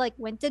scenes where they like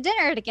went to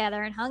dinner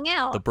together and hung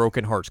out. The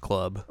Broken Hearts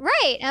Club.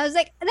 Right. And I was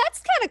like, that's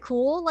kind of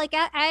cool. Like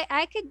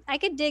I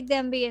could dig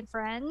them being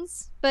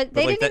friends, but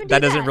they like, didn't even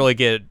that do doesn't really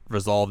get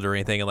resolved or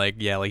anything. And like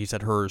you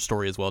said, her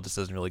story as well just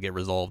doesn't really get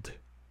resolved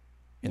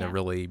in a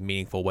really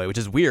meaningful way, which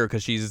is weird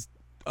because she's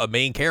a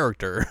main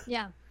character.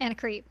 Yeah, and a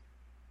creep.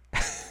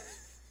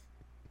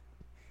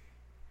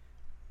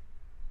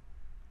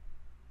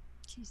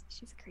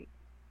 She's a creep.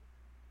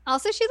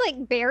 Also, she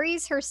like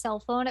buries her cell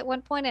phone at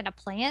one point in a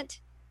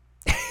plant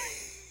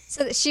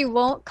so that she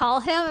won't call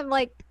him. I'm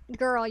like,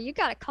 girl, you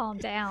gotta calm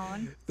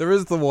down. There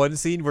was the one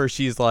scene where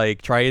she's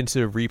like trying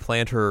to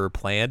replant her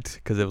plant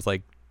because it was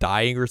like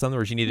dying or something,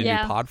 or she needed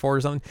a new pot for it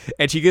or something,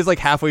 and she gets like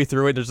halfway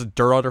through it and there's just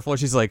dirt on her floor.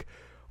 She's like,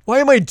 why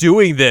am I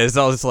doing this?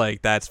 And I was just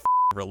like, that's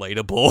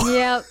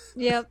relatable.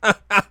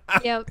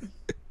 Yep.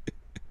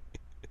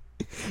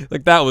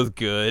 Like that was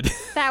good.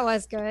 That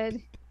was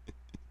good.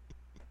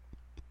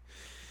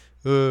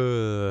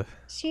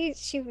 She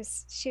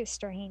was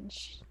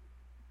strange.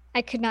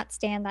 I could not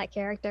stand that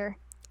character.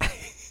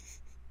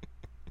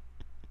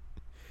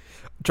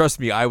 Trust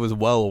me, I was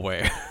well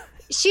aware.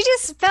 She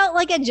just felt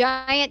like a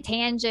giant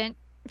tangent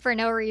for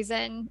no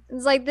reason.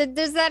 It's like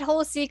there's that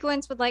whole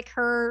sequence with like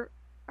her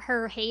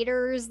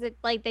haters that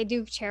like they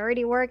do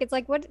charity work. It's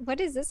like what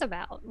is this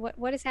about?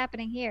 What is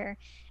happening here?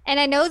 And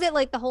I know that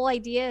like the whole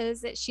idea is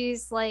that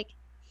she's like,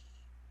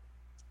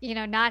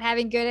 not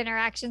having good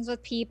interactions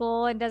with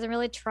people and doesn't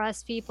really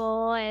trust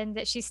people, and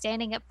that she's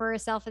standing up for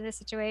herself in this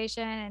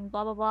situation and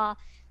blah, blah, blah.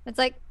 It's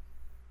like,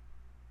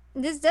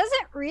 this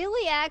doesn't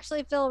really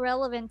actually feel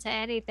relevant to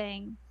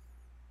anything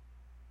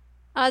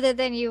other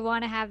than you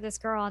want to have this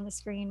girl on the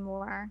screen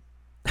more.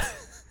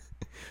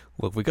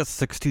 Look, we got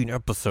 16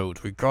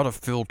 episodes. We gotta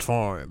fill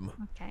time.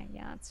 Okay,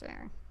 yeah, that's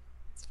fair.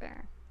 That's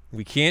fair.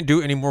 We can't do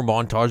any more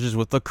montages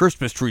with the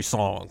Christmas tree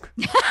song.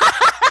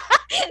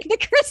 The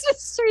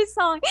Christmas tree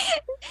song.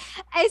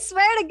 I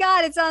swear to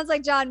God, it sounds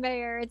like John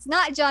Mayer. It's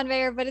not John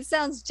Mayer, but it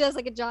sounds just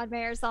like a John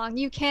Mayer song.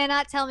 You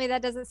cannot tell me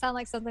that doesn't sound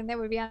like something that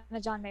would be on a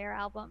John Mayer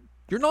album.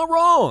 You're not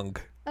wrong.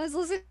 I was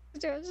listening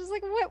to it. I was just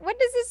like, what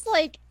is this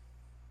like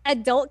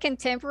adult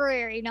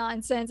contemporary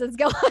nonsense that's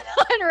going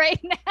on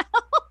right now?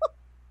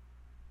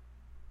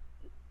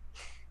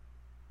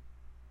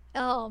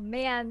 Oh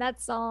man,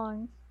 that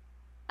song.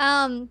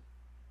 I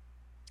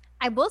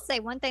will say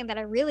one thing that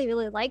I really,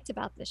 really liked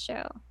about the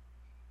show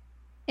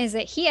is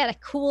that he had a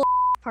cool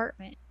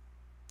apartment.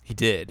 He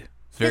did.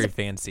 It's very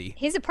fancy.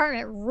 His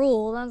apartment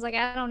ruled. I was like,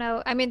 I don't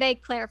know. I mean, they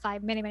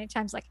clarified many, many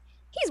times, like,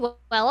 he's well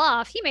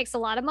off. He makes a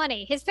lot of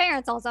money. His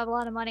parents also have a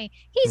lot of money.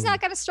 He's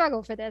not going to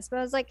struggle for this. But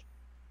I was like,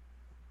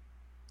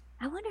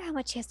 I wonder how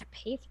much he has to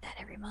pay for that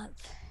every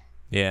month.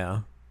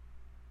 Yeah.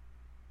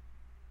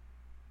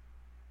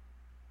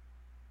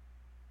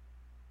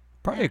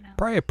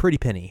 Probably a pretty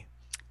penny.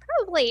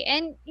 Probably.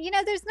 And,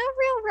 there's no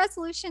real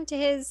resolution to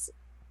his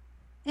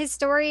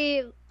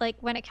story, like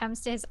when it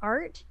comes to his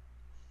art.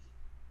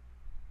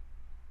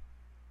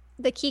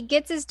 Like he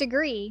gets his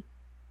degree.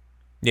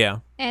 Yeah.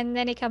 And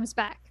then he comes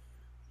back.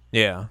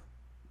 Yeah.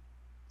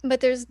 But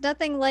there's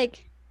nothing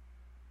like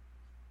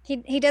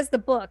he does the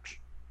book,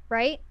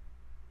 right?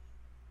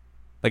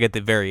 Like at the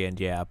very end,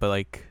 yeah. But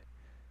like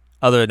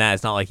other than that,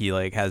 it's not like he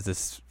like has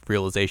this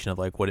realization of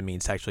like what it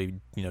means to actually,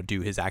 do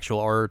his actual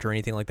art or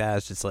anything like that.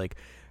 It's just like,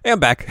 hey, I'm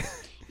back.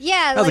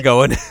 Yeah. How's it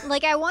going?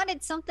 Like I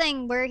wanted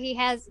something where he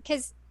has,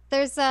 because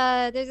there's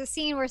a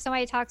scene where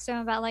somebody talks to him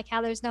about like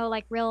how there's no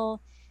like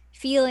real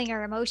feeling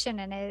or emotion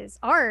in his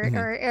art,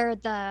 or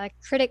the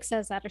critic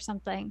says that or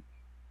something.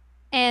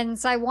 And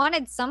so I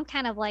wanted some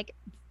kind of like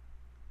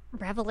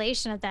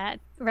revelation of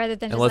that rather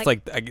than unless just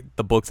like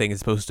the book thing is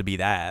supposed to be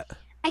that.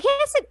 I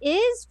guess it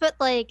is, but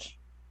like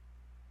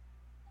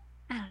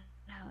I don't know.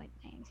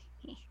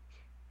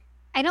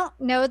 I don't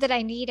know that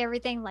I need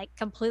everything like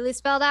completely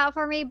spelled out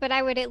for me, but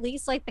I would at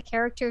least like the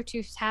character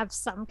to have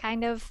some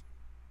kind of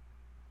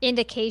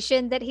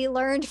indication that he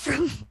learned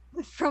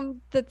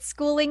from the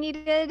schooling he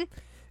did.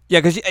 Yeah,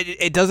 because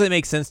it doesn't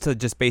make sense to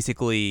just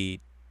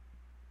basically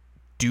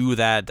do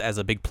that as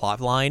a big plot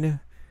line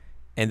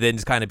and then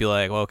just kind of be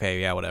like, well,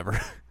 okay, yeah, whatever.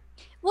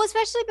 Well,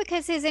 especially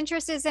because his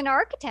interest is in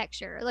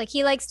architecture. Like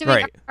he likes doing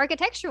Right.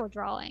 architectural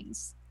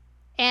drawings.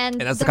 And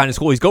And that's the kind of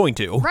school he's going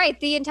to. right,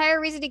 the entire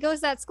reason he goes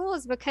to that school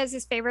is because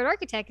his favorite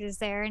architect is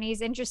there and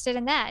he's interested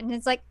in that. And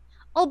it's like,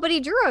 oh, but he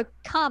drew a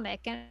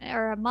comic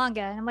or a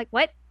manga. And I'm like,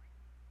 what?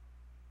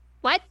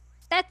 What?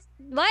 That's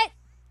what?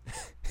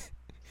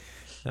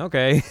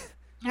 Okay.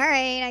 All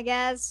right, I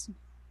guess.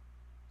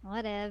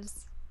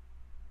 Whatevs.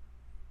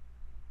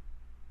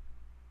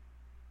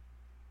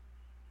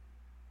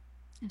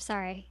 I'm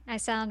sorry. I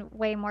sound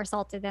way more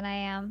salted than I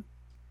am.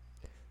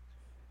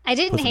 I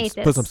didn't hate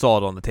Put some this.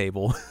 salt on the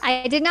table.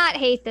 I did not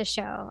hate the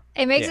show.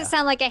 It makes Yeah. it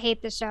sound like I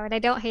hate the show, and I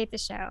don't hate the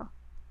show.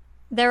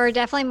 There were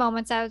definitely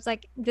moments I was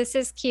like, this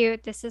is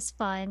cute, this is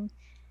fun.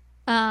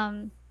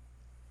 And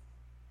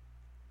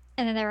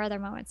then there were other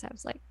moments I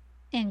was like,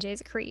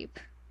 NJ's a creep.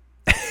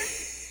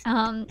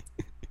 um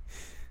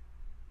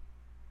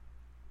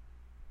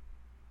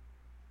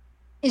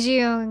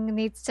Jung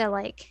needs to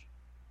like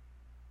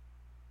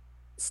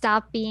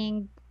stop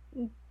being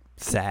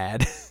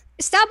Sad.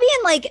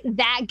 like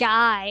that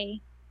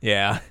guy.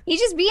 Yeah. He's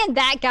just being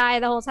that guy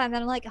the whole time.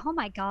 Then I'm like, oh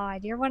my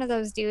god, you're one of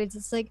those dudes.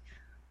 It's like,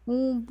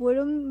 oh, but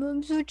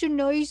I'm such a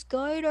nice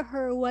guy to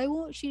her. Why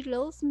won't she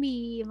love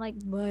me? I'm like,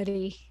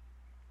 buddy.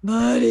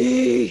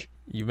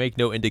 You make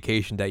no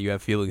indication that you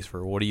have feelings for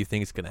her. What do you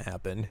think is going to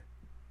happen?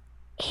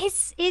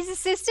 His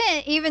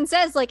assistant even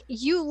says like,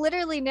 you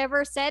literally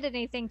never said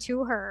anything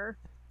to her.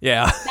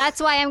 Yeah.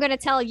 That's why I'm gonna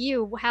tell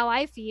you how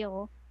I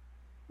feel.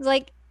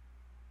 Like,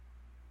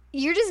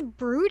 you're just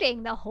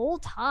brooding the whole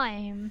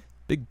time.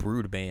 Big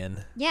brood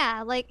man.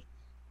 Yeah, like,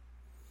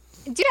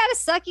 dude had a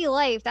sucky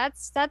life.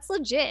 That's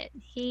legit.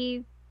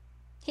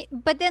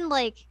 But then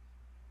like,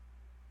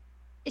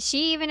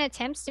 she even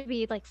attempts to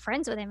be like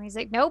friends with him. He's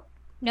like, nope,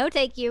 no,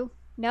 thank you,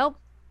 nope,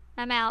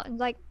 I'm out. And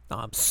like,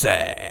 I'm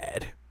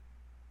sad.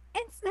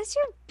 that's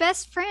your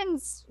best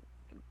friend's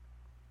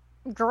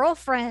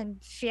girlfriend,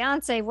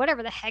 fiance,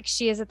 whatever the heck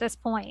she is at this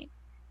point.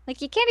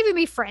 Like, you can't even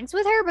be friends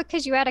with her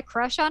because you had a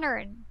crush on her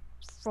and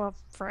for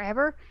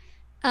forever.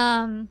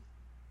 Um,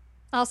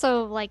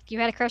 Also, like, you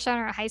had a crush on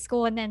her at high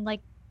school, and then like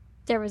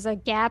there was a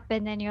gap,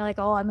 and then you're like,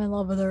 oh, I'm in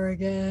love with her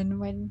again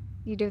when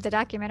you do the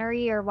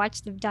documentary or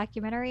watch the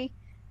documentary.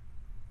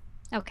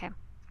 Okay,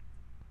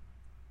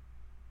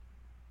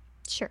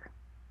 sure.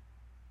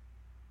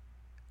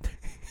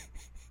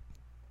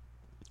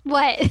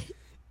 What?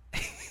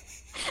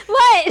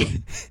 What?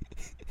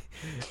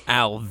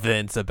 Al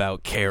vents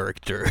about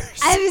characters.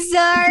 I'm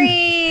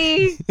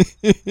sorry.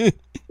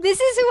 This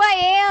is who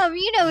I am.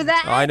 You know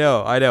that. I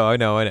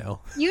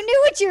know. You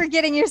knew what you were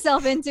getting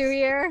yourself into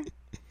here.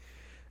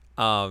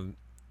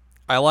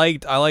 I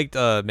liked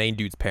main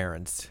dude's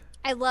parents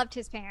I loved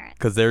his parents.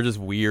 because they're just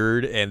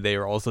weird and they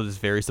are also just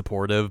very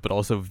supportive, but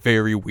also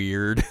very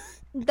weird.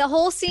 The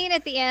whole scene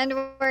at the end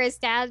where his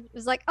dad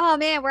was like, oh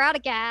man, we're out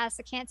of gas.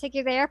 I can't take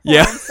you to the airport.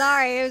 Yeah. I'm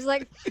sorry. It was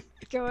like,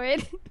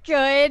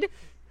 good.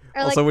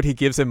 Or Also, like, when he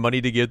gives him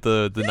money to get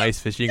the nice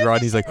fishing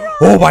rod, he's like,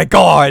 "Oh my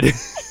god!" steal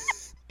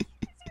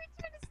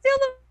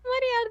the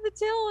money out of the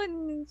till,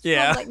 and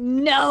Yeah. Mom's like,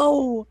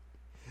 no.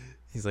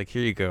 He's like,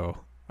 "Here you go.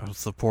 I'll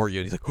support you."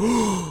 And he's like,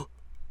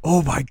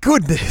 "Oh my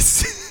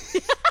goodness!"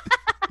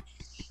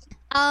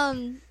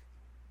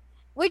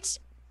 Which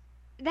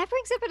that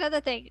brings up another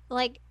thing.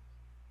 Like,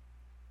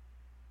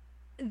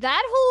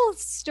 that whole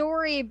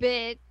story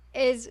bit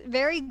is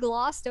very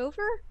glossed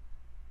over.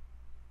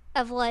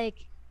 Of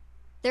like,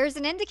 there's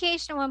an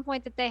indication at one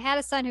point that they had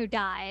a son who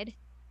died.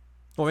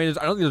 Well, I mean,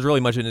 I don't think there's really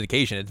much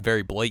indication. It's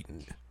very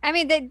blatant. I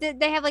mean,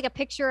 they have like a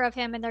picture of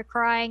him and they're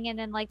crying, and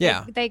then like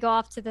Yeah. they go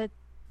off to the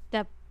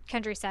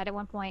countryside at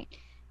one point.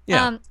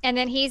 Yeah. And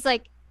then he's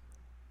like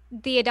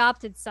the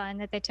adopted son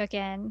that they took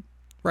in.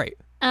 Right.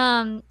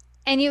 And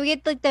you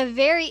get like the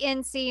very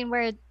end scene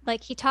where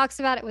like he talks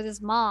about it with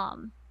his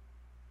mom,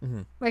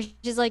 where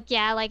she's like,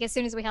 yeah, like as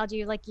soon as we held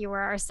you, like you were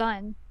our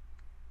son.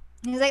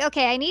 And he's like,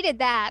 okay, I needed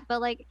that,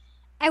 but like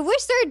I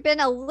wish there had been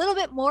a little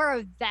bit more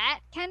of that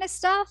kind of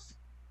stuff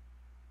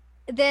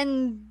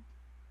than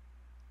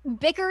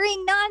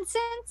bickering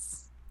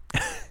nonsense.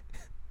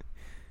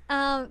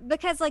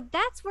 Because like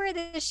that's where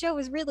the show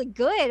was really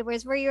good,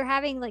 was where you're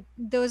having like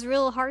those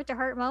real heart to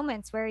heart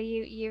moments where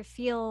you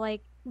feel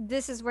like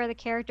this is where the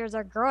characters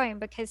are growing,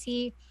 because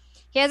he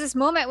has this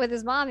moment with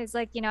his mom. He's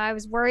like, you know, I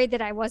was worried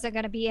that I wasn't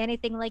going to be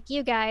anything like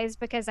you guys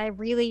because I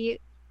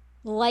really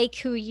like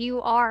who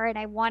you are and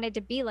I wanted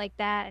to be like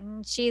that.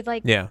 And she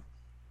like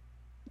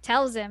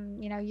tells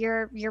him, you know,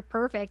 you're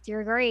perfect,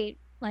 you're great,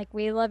 like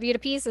we love you to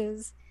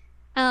pieces.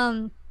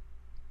 I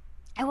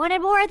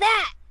wanted more of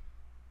that.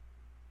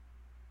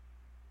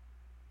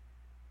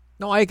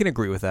 No, I can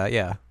agree with that.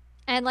 Yeah.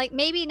 And like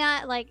maybe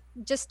not like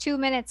just 2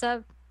 minutes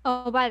of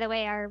Oh, by the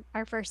way,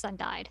 our first son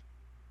died.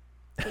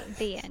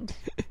 The end.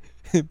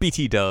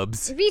 BT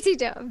dubs. BT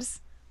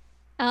dubs.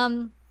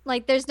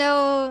 Like there's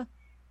no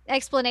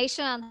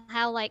explanation on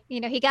how, like, you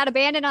know, he got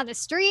abandoned on the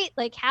street.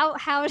 Like how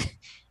how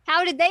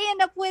did they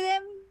end up with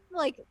him?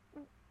 Like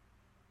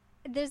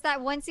there's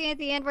that one scene at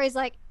the end where he's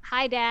like,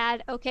 "Hi,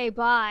 Dad. Okay,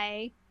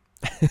 bye."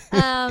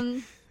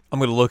 Um, I'm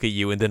gonna look at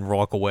you and then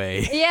walk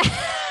away. yeah.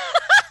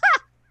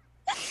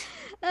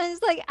 I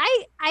was like,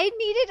 I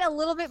needed a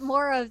little bit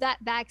more of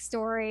that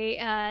backstory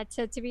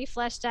to be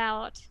fleshed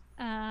out.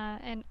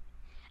 And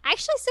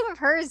actually, some of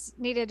hers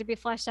needed to be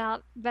fleshed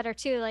out better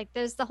too. Like,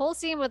 there's the whole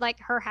scene with like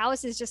her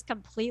house is just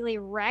completely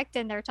wrecked,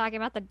 and they're talking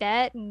about the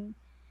debt and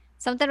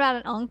something about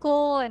an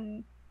uncle,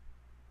 and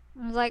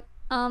I was like,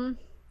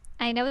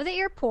 I know that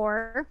you're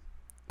poor.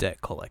 Debt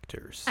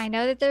collectors. I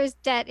know that there's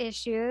debt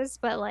issues,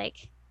 but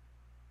like,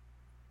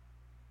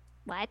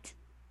 what?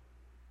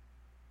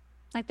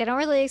 Like, they don't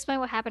really explain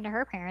what happened to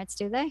her parents,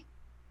 do they?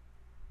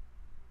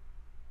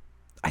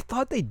 I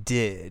thought they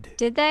did.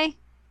 Did they?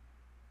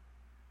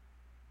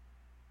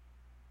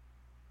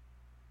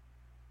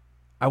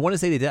 I want to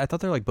say they did. I thought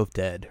they're like both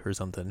dead or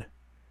something.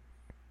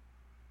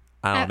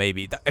 I don't know,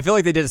 maybe. I feel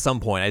like they did at some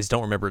point. I just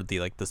don't remember the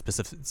like the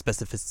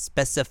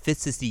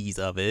specificities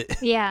of it.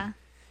 Yeah.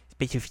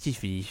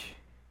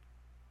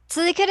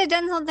 So they could have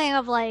done something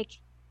of like,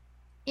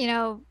 you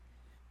know,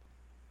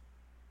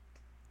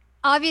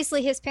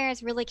 obviously his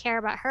parents really care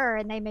about her,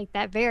 and they make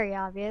that very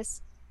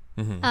obvious.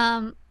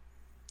 Mm-hmm.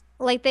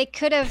 Like they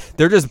could have.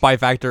 They're just by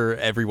factor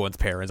everyone's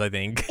parents, I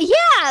think.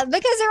 Yeah,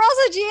 because they're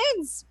also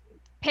Jin's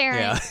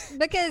parents. Yeah.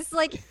 Because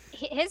like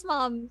his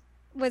mom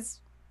was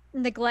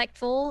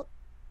neglectful.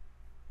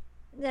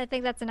 I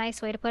think that's a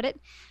nice way to put it.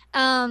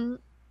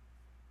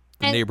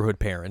 Neighborhood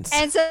parents.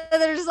 And so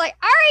they're just like,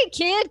 "All right,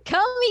 kid,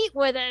 come eat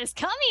with us.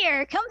 Come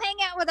here. Come hang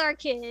out with our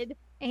kid."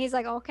 And he's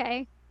like,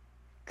 "Okay,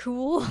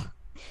 cool."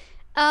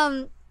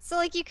 So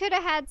like you could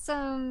have had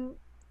some.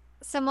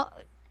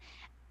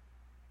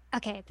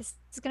 Okay, this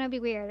is gonna be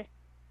weird.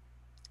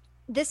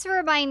 This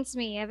reminds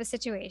me of a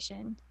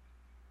situation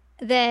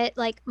that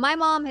like my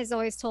mom has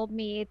always told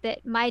me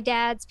that my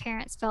dad's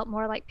parents felt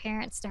more like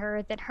parents to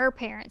her than her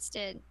parents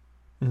did.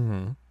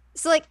 Mm-hmm.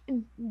 So like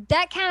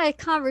that kind of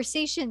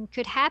conversation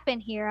could happen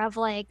here of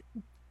like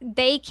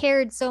they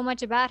cared so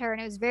much about her,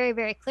 and it was very,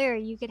 very clear.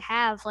 You could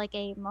have like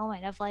a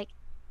moment of like,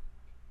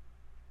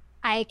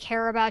 I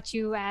care about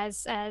you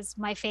as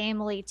my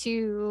family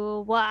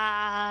too.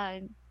 Wah.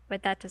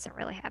 But that doesn't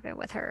really happen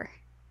with her.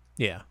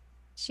 Yeah.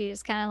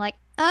 She's kind of like,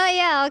 "Oh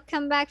yeah, I'll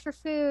come back for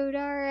food.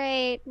 All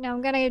right. No,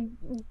 I'm gonna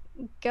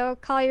go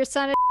call your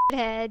son a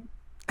head."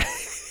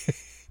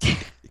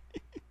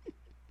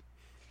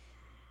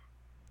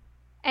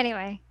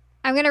 Anyway,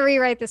 I'm gonna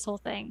rewrite this whole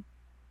thing,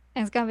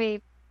 and it's gonna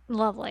be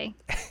lovely.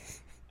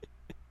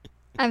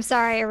 I'm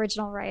sorry,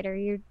 original writer.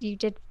 You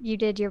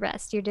did your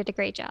best. You did a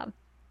great job.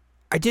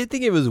 I did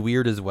think it was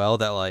weird as well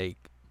that like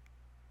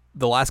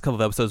the last couple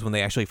of episodes when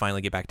they actually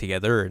finally get back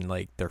together and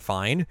like they're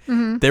fine,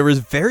 Mm-hmm. there was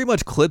very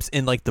much clips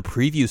in like the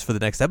previews for the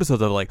next episode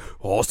that are like,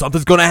 "Oh,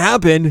 something's gonna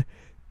happen,"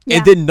 Yeah.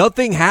 and then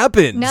nothing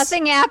happens.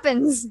 Nothing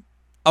happens.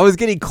 I was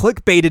getting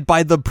clickbaited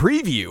by the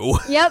preview.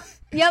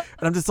 Yep.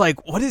 And I'm just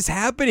like, what is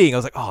happening? I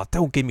was like, oh,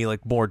 don't give me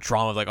like more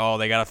drama. Like, oh,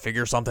 they gotta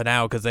figure something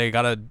out because they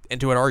gotta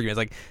into an argument. It's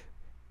like,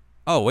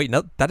 oh wait,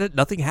 no,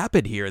 nothing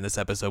happened here in this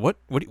episode. What?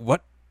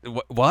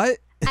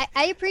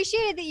 I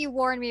appreciated that you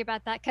warned me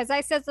about that, because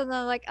I said something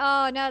like,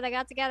 "Oh no, they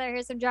got together.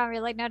 Here's some drama."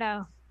 You're like,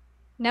 no.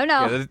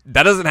 Yeah,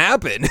 that doesn't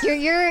happen.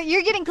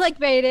 You're getting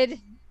clickbaited.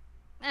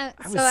 I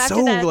was so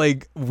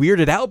like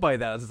weirded out by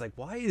that. I was just like,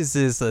 why is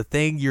this a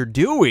thing you're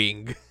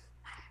doing?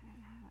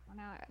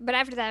 But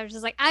after that, I was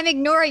just like, "I'm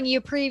ignoring you,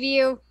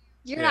 preview.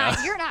 You're Yeah.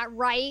 not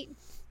right."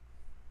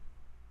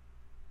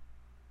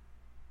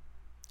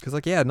 Because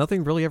like, yeah,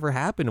 nothing really ever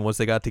happened once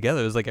they got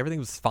together. It was like everything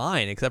was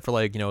fine except for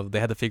like, you know, they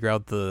had to figure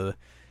out the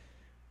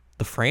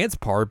France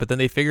part, but then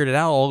they figured it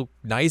out all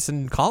nice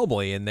and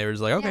calmly, and they were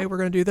just like, okay, Yeah. we're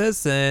gonna do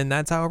this, and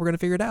that's how we're gonna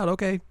figure it out.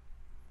 Okay,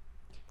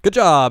 good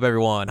job,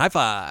 everyone. High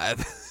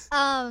five.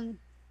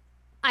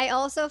 I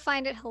also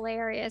find it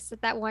hilarious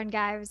that one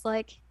guy was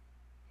like,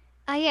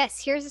 "Ah,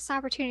 yes, here's this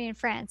opportunity in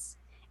France.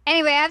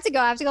 Anyway, I have to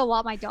go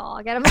walk my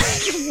dog." And I'm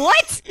like,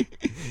 "What?"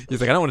 He's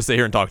like, I don't want to stay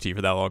here and talk to you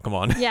for that long. Come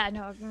on. Yeah,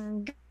 no,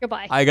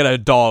 goodbye. I got a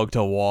dog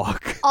to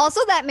walk.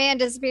 Also, that man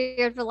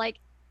disappeared for like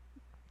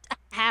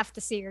half the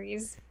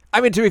series. I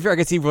mean, to be fair, I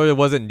guess he really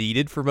wasn't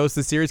needed for most of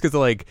the series because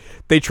like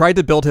they tried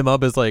to build him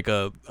up as like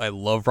a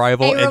love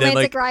rival, A and then romantic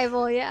like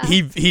rival, yeah.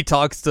 he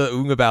talks to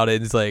Ung about it,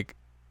 and he's like,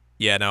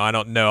 yeah, no, I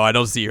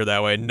don't see her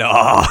that way.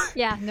 No.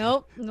 Yeah,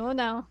 nope,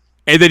 no.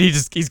 And then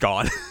he's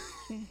gone.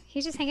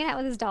 He's just hanging out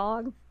with his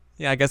dog.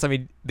 Yeah, I guess I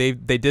mean they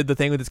did the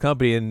thing with his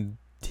company, and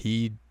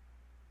he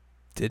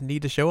didn't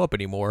need to show up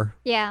anymore.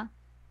 Yeah.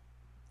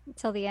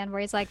 Until the end,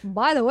 where he's like,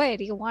 "By the way,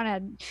 do you want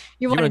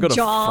a wanna go to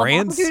job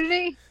France?"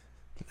 opportunity?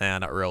 Nah,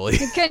 not really.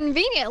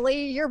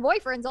 Conveniently, your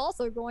boyfriend's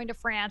also going to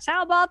France.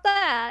 How about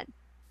that?"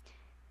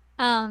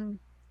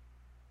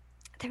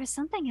 There was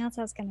something else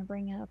I was going to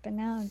bring up, and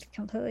now I'm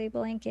completely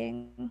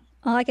blanking.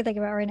 All I can think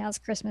about right now is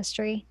Christmas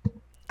tree.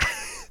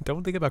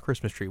 Don't think about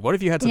Christmas tree. What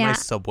if you had some Yeah.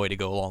 nice Subway to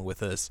go along with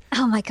this?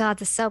 Oh my God,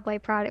 the Subway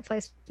product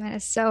placement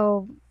is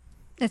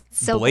it's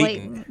so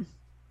blatant.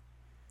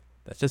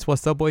 That's just what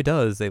Subway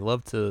does. They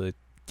love to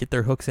get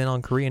their hooks in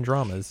on Korean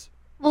dramas.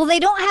 Well, they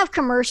don't have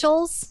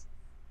commercials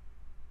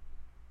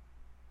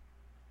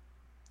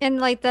in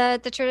like the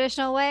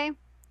traditional way.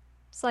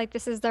 It's like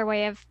this is their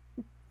way of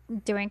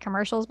doing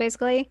commercials,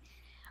 basically.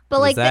 But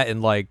There's like that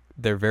and like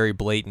their very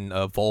blatant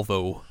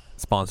Volvo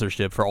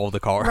sponsorship for all the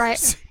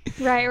cars.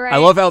 Right. I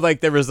love how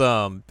like there was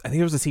I think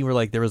there was a scene where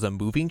like there was a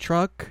moving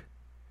truck,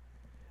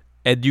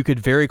 and you could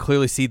very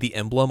clearly see the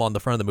emblem on the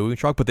front of the moving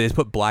truck, but they just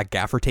put black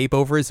gaffer tape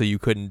over it, so you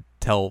couldn't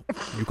tell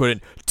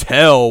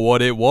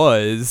what it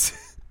was.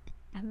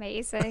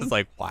 Amazing. It's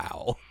like,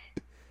 wow.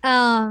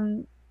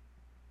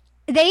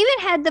 They even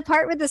had the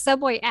part with the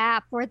Subway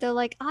app where they're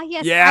like, "Oh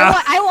yes, Yeah.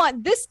 I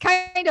want this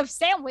kind of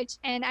sandwich,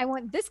 and I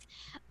want this."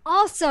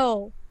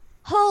 Also,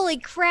 holy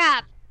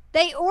crap!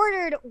 They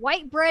ordered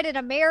white bread and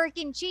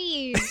American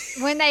cheese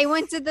when they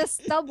went to the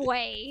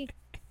Subway.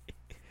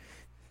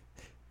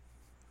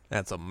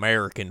 That's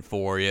American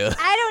for you.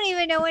 I don't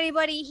even know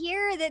anybody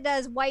here that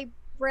does white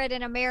bread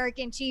and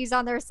American cheese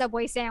on their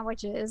Subway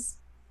sandwiches.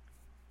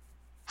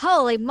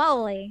 Holy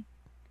moly.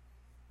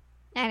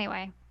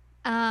 Anyway,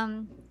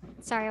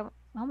 sorry.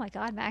 Oh my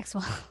God,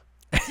 Maxwell.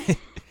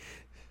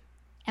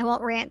 I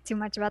won't rant too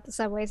much about the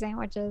Subway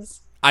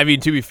sandwiches. I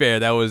mean, to be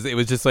fair, it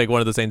was just like one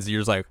of those things that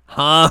you're just like,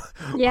 huh?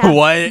 Yeah.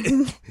 What?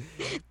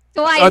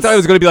 Twice. I thought it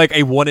was going to be like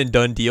a one and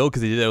done deal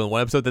because they did it in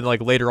one episode. Then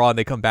like later on,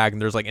 they come back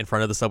and there's like in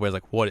front of the Subway. It's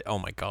like, what? Oh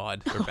my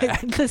God, they're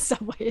back. The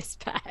Subway is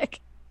back.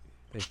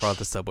 They brought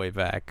the Subway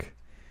back.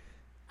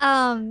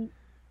 I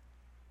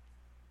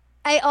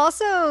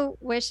also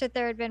wish that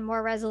there had been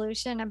more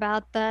resolution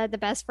about the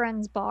best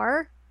friends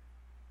bar.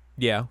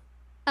 Yeah.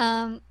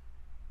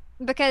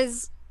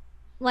 Because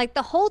like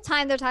the whole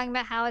time they're talking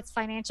about how it's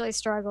financially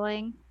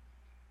struggling,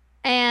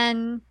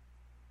 and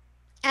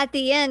at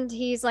the end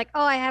he's like,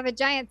 "Oh, I have a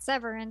giant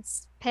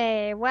severance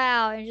pay.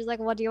 Wow." And she's like,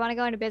 "Well, do you want to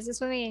go into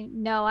business with me?"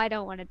 No, I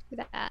don't want to do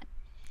that.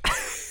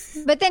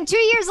 But then 2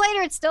 years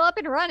later, it's still up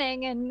and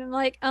running, and I'm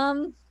like,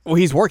 Well,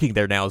 he's working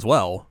there now as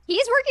well.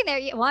 he's working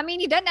there. Well, I mean,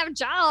 he doesn't have a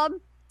job,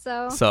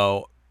 so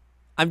So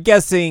I'm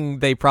guessing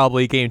they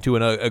probably came to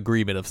an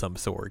agreement of some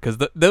sort because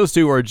those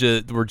two were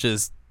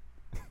just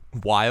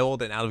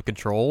wild and out of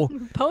control.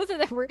 both of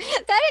them were.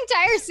 That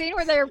entire scene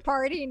where they were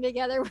partying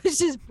together was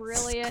just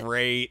brilliant. It's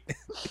great.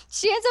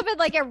 She ends up in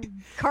like a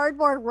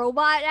cardboard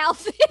robot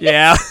outfit.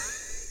 Yeah.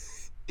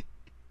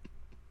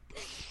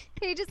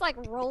 He just like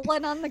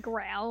rolling on the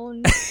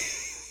ground.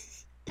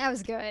 That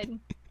was good.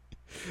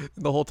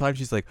 The whole time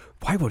she's like,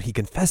 "Why would he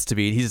confess to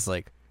me?" And he's just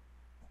like,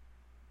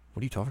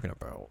 "What are you talking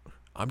about?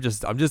 I'm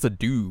just a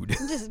dude.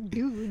 I'm just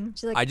dude.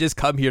 She's like, I just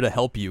come here to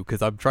help you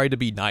because I'm trying to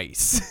be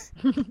nice."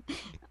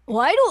 well,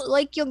 I don't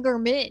like younger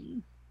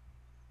men.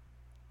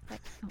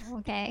 Like, oh,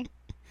 okay.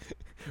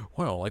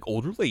 Well, like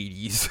older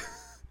ladies.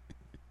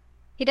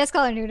 He does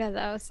call her Nuna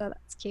though, so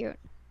that's cute.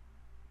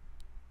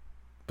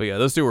 But yeah,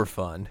 those two were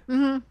fun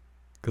Mm-hmm.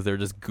 because they're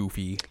just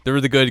goofy. They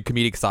were the good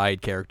comedic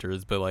side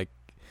characters, but like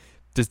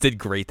just did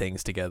great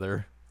things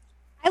together.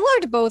 I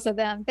loved both of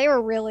them. They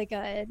were really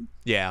good.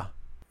 Yeah.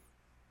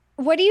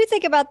 What do you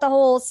think about the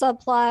whole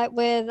subplot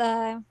with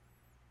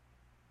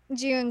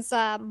June's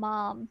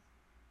mom?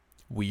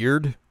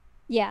 Weird.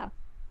 Yeah.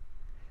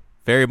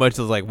 Very much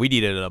was like we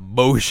needed an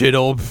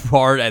emotional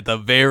part at the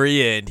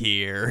very end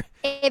here.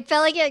 It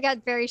felt like it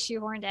got very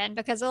shoehorned in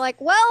because they're like,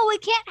 well, we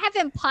can't have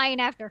him pine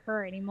after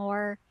her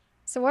anymore.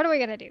 So what are we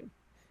going to do?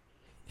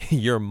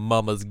 Your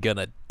mama's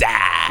gonna die.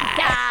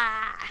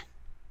 Ah!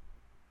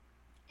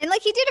 And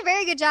like he did a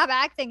very good job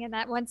acting in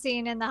that one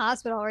scene in the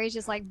hospital where he's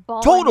just like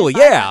bawling. Totally,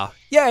 his eyes yeah. out.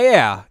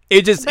 Yeah.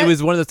 It But-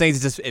 was one of those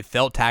things. It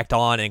felt tacked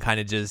on and kind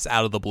of just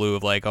out of the blue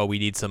of like, oh, we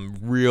need some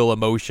real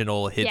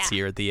emotional hits Yeah.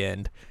 here at the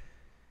end.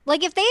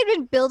 Like if they had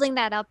been building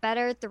that up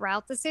better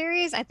throughout the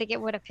series, I think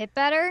it would have hit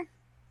better.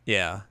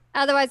 Yeah.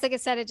 Otherwise, like I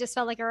said, it just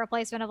felt like a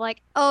replacement of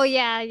like, oh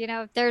yeah,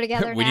 they're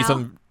together we now. need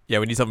some. Yeah,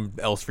 we need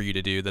something else for you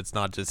to do that's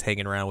not just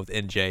hanging around with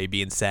NJ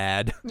being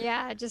sad.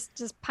 Yeah,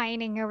 just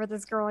pining over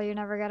this girl you're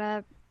never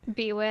gonna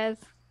be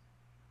with.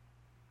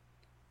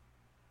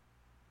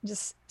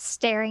 Just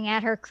staring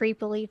at her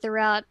creepily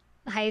throughout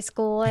high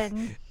school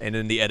and And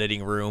in the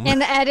editing room. in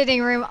the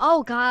editing room.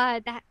 Oh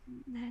god, that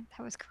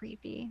was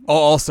creepy. Oh,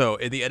 also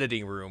in the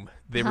editing room,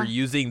 they were Uh-huh.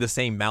 using the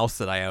same mouse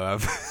that I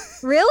have.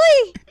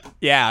 Really?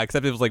 Yeah,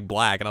 except it was like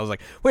black, and I was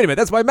like, wait a minute,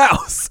 that's my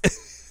mouse.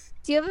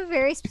 Do you have a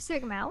very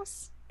specific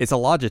mouse? It's a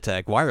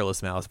Logitech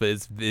wireless mouse, but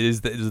it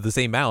is the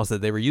same mouse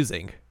that they were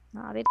using.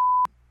 Oh, they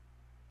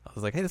I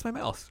was like, hey, that's my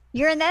mouse.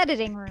 You're in the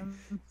editing room.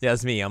 Yeah,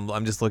 it's me.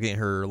 I'm just looking at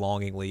her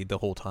longingly the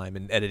whole time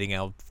and editing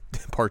out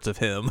parts of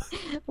him.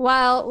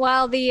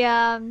 While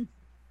the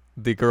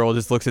The girl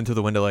just looks into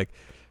the window like,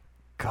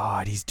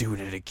 God, he's doing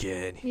it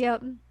again.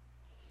 yep.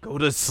 Go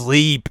to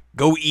sleep.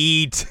 Go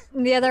eat.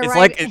 The other It's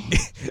right like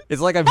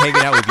it's like I'm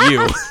hanging out with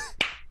you.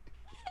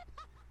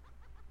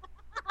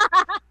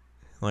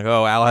 Like,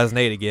 oh, Al has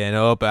Nate again.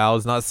 Oh,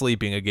 Al's not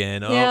sleeping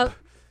again. Oh, Yep.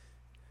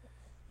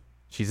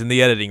 she's in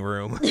the editing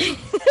room. Yeah,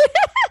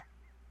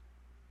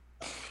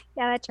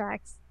 that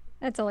tracks.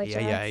 That totally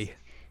tracks. Yeah.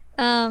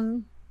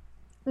 And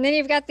then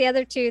you've got the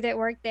other two that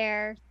work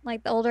there,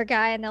 like the older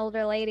guy and the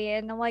older lady,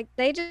 and I'm like,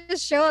 they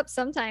just show up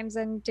sometimes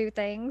and do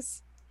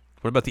things.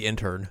 What about the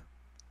intern?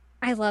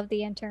 I love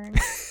the intern.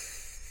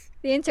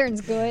 The intern's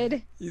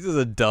good. He's just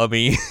a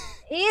dummy.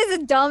 He is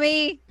a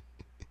dummy.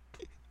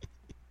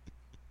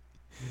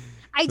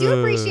 I do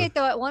appreciate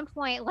though at one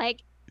point,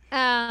 like,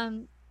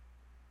 June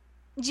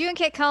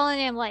kept calling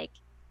him like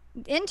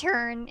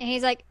intern, and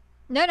he's like,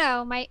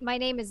 no, my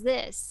name is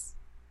this.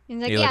 And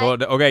he's like, yeah,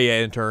 like, oh, okay,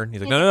 yeah, intern.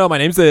 He's like, no, my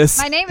name's this.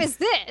 My name is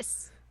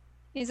this.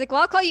 He's like,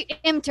 well, I'll call you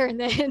intern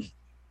then. He's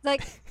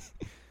like,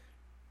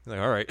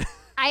 all right.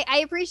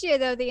 I appreciate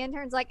though the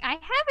intern's like, I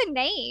have a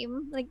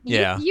name. Like,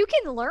 yeah, you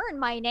can learn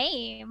my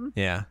name.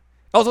 Yeah.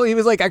 Also, he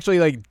was like actually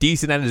like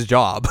decent at his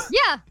job.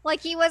 Yeah,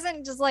 like he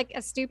wasn't just like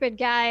a stupid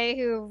guy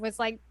who was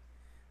like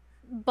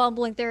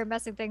bumbling through and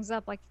messing things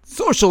up. Like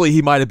socially,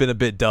 he might have been a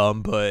bit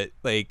dumb, but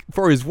like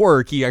for his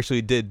work, he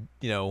actually did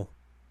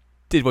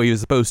what he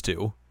was supposed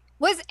to.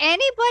 Was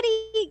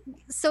anybody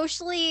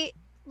socially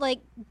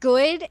like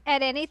good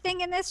at anything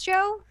in this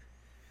show?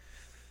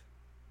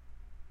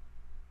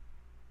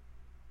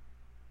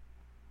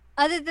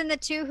 Other than the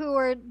two who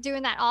were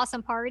doing that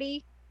awesome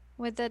party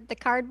with the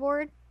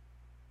cardboard?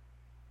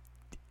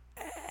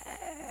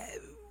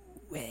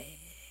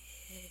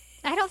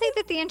 I don't think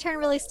that the intern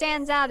really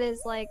stands out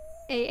as like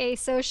a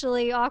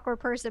socially awkward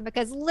person,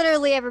 because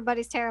literally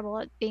everybody's terrible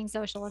at being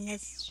social in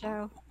this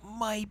show.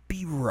 Might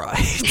be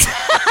right.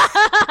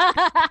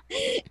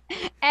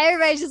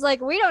 Everybody's just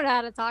like, we don't know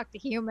how to talk to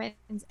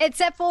humans,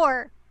 except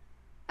for,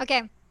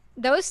 okay,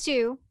 those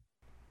two,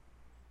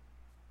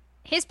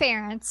 his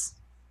parents,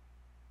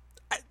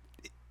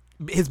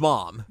 his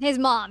mom,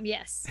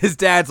 yes. His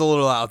dad's a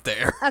little out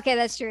there. Okay,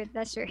 that's true.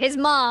 His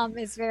mom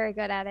is very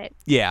good at it.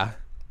 Yeah.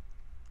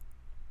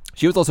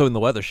 She was also in the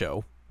weather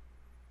show.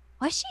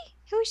 Was she?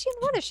 Who was she in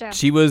the weather show?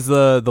 She was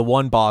the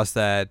one boss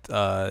that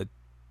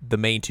the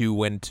main two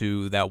went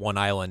to that one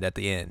island at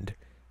the end.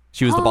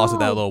 She was the boss of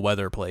that little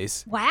weather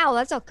place. Wow,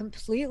 that's a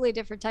completely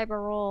different type of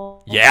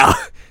role. Yeah.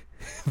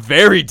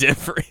 Very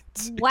different.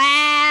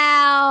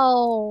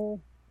 Wow.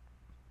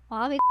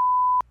 Well,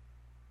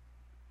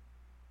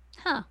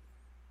 huh.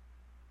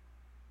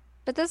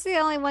 But those are the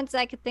only ones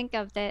I could think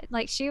of that,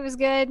 like, she was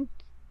good.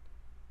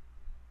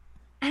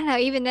 I don't know,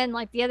 even then,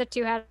 like, the other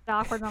two had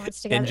awkward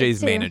moments together.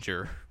 NJ's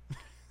manager.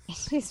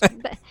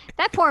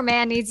 That poor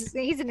man needs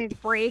a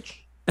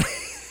break.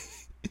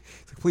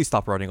 Please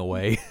stop running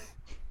away.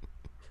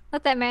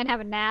 Let that man have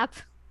a nap.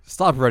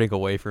 Stop running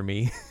away from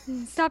me.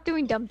 Stop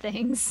doing dumb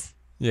things.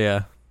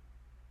 Yeah.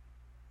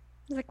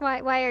 Like,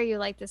 why are you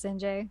like this,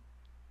 NJ?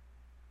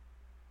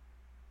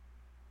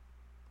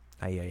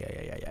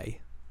 Ay.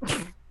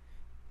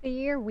 The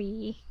year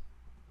we.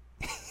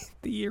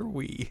 The year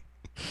we.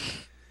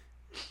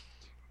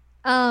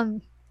 I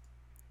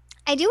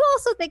do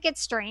also think it's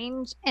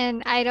strange,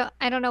 and I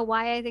don't know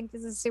why I think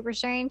this is super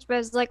strange, but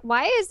it's like,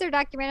 why is their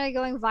documentary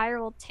going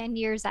viral 10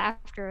 years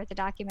after the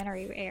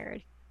documentary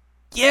aired?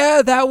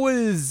 Yeah, that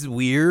was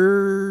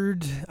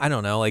weird. I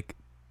don't know, like,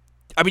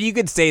 I mean, you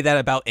could say that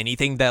about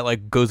anything that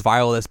like goes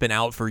viral that's been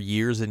out for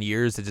years and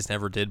years, it just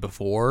never did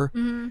before.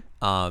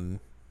 Mm-hmm.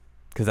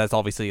 Because that's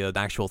obviously an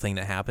actual thing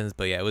that happens.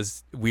 But yeah, it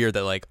was weird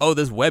that like, oh,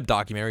 this web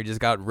documentary just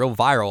got real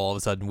viral all of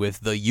a sudden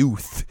with the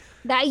youth.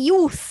 That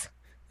youth.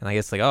 And I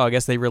guess like, oh, I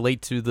guess they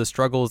relate to the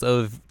struggles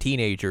of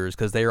teenagers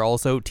because they are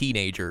also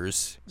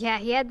teenagers. Yeah,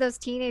 he had those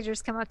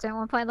teenagers come up to him at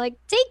one point like,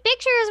 take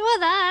pictures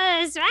with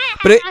us.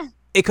 But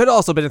it could have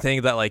also been a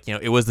thing that like,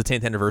 it was the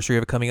 10th anniversary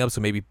of it coming up. So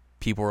maybe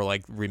people were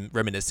like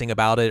reminiscing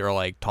about it or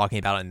like talking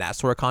about it in that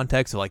sort of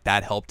context. So like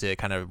that helped to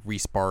kind of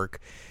re-spark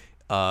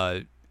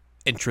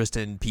interest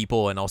in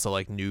people and also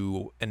like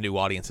new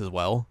audience as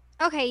well.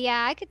 Okay,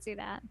 yeah, I could see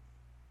that.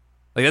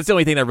 Like that's the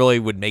only thing that really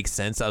would make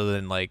sense other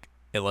than like,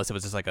 unless it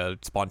was just like a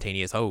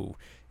spontaneous, oh,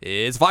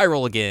 it's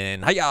viral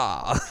again.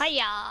 Hiya.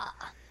 Hiya.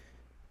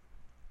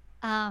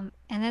 And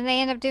then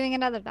they end up doing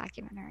another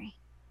documentary.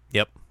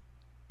 Yep.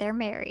 They're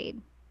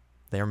married.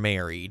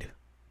 Married.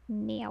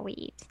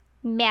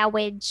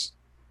 Marriage.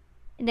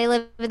 And they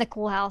live in the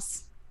cool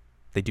house.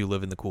 They do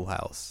live in the cool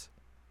house.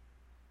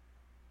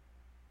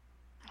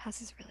 That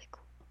house is really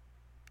cool.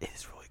 It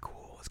is really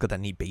cool. It's got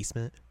that neat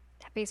basement.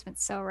 That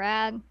basement's so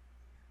rad.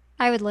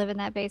 I would live in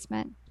that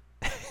basement.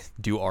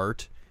 Do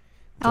art.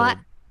 Oh,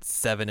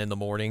 7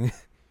 a.m.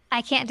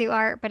 I can't do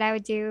art, but I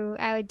would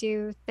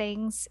do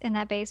things in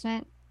that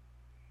basement.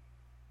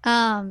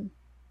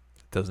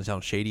 Doesn't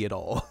sound shady at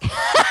all.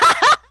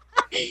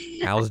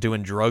 Al's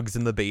doing drugs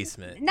in the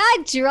basement.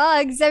 Not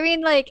drugs. I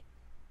mean, like,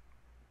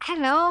 I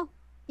don't know.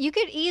 You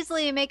could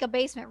easily make a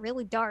basement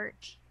really dark.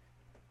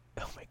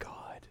 Oh my god.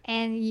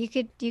 And you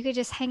could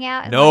just hang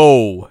out. And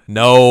No.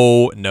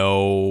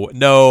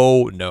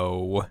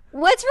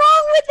 What's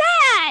wrong with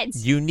that?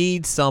 You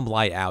need some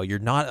light, Al. You're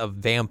not a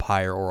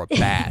vampire or a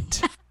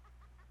bat.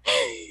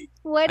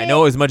 What I if,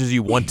 know as much as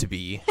you want to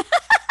be. but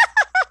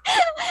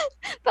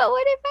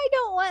what if I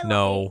don't want light?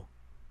 No.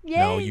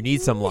 No, you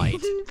need some light.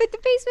 But the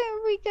basement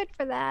would be good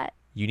for that.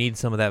 You need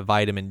some of that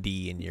vitamin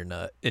D in your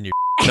nut. In your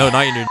no,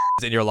 not in your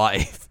in your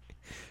life.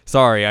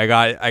 Sorry,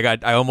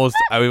 I almost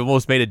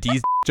made a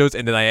D's jokes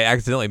and then I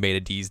accidentally made a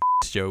D's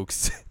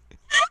jokes.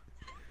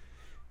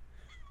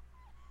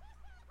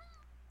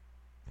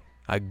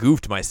 I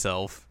goofed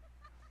myself.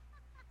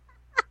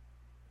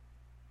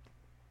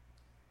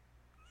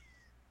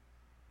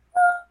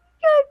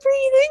 Good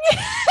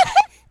breathing.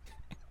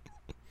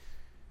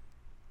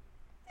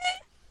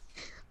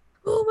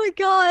 Oh my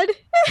god.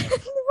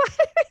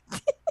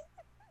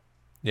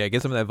 Yeah,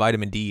 get some of that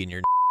vitamin D in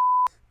your.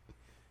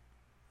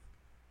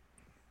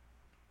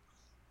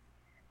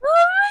 Oh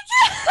my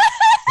god.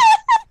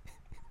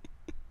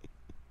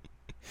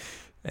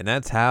 And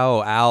that's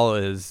how Al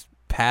is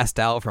passed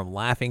out from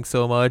laughing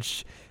so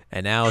much,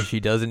 and now she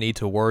doesn't need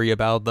to worry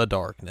about the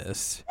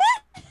darkness.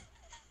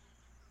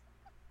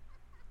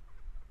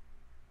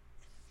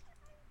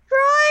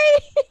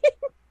 Crying.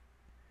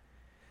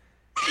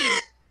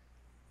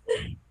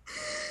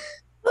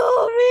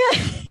 Oh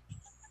man.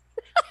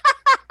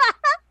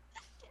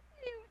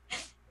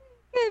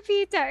 Could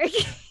be dark.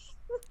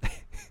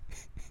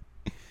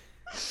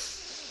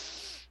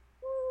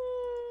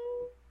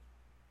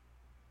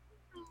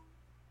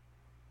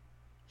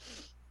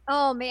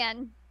 Oh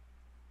man.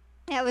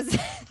 That was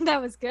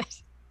that was good.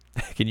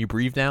 Can you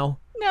breathe now?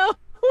 No.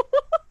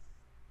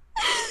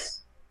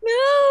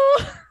 No.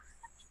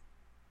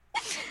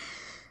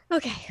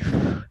 Okay.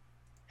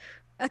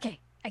 Okay,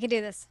 I can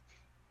do this.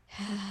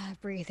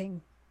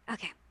 Breathing.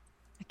 Okay.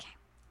 Okay.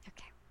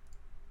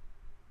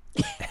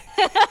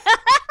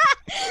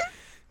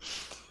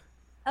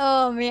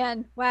 Oh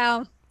man.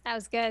 Wow. That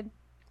was good.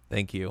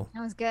 Thank you.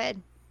 That was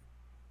good.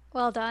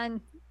 Well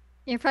done.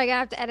 You're probably gonna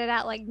have to edit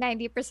out like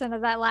 90%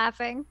 of that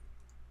laughing.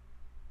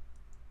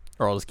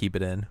 Or I'll just keep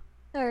it in.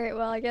 All right,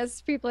 well, I guess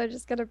people are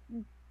just gonna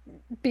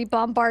be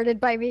bombarded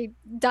by me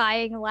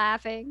dying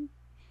laughing.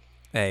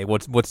 Hey,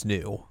 what's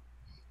new?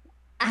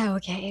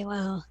 Okay,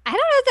 well, I don't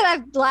know that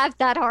I've laughed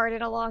that hard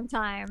in a long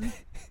time.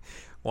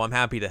 Well, I'm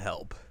happy to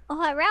help.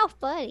 Oh, Ralph,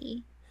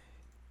 buddy.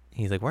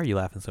 He's like, why are you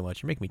laughing so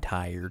much? You make me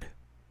tired.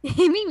 It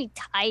made me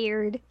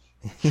tired.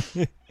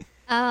 There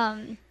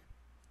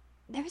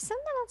was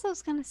something else I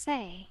was gonna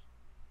say.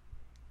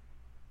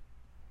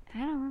 I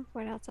don't remember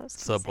what else I was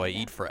gonna Subway, say.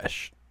 eat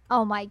fresh.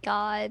 Oh my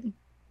god.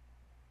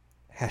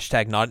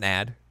 Hashtag not an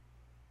ad.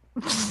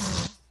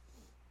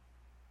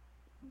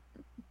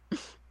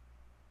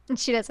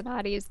 She doesn't know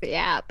how to use the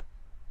app.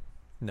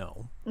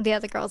 No. The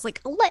other girl's like,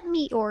 let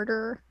me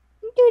order.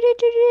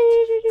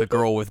 The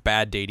girl with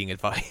bad dating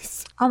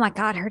advice. Oh my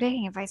god, her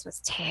dating advice was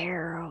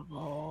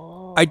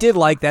terrible. I did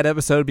like that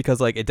episode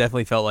because like it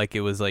definitely felt like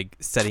it was like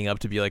setting up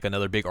to be like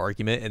another big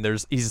argument, and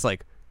he's just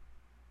like,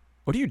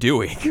 what are you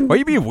doing? Why are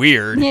you being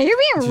weird? Yeah, you're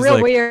being She's real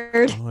like,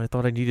 weird. Oh, I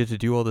thought I needed to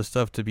do all this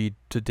stuff to be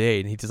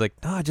today. And he's just like,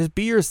 nah, just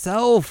be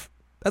yourself.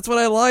 That's what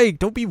I like.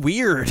 Don't be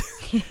weird.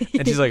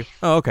 And she's like,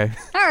 oh, okay.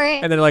 All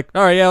right. And then like,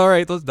 all right, yeah, all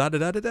right. Let's da da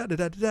da da da da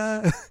da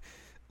da.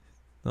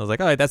 I was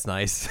like, all right, that's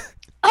nice.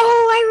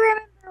 Oh, I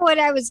remember what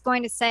I was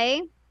going to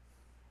say.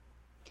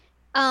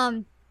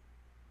 Another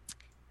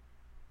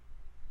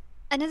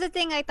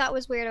thing I thought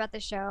was weird about the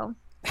show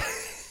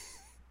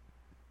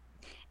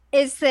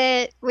is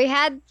that we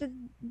had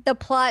the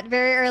plot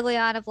very early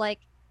on of like,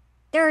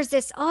 there's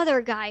this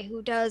other guy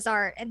who does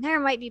art and there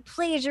might be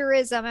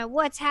plagiarism and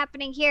what's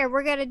happening here.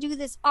 We're going to do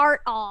this art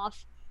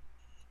off.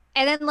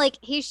 And then like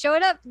he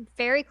showed up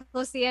very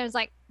close to the end. It's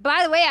like,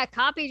 by the way, I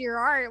copied your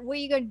art. What are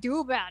you going to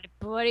do about it,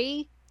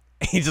 buddy?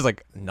 He's just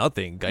like,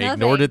 nothing. I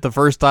ignored it the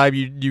first time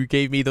you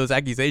gave me those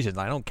accusations.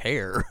 I don't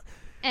care.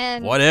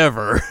 And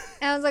whatever.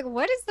 And I was like,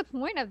 what is the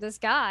point of this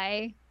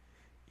guy?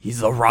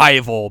 He's a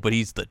rival, but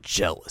he's the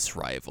jealous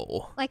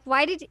rival. Like,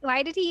 why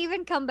did he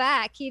even come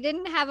back? He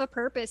didn't have a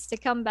purpose to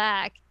come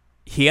back.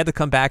 He had to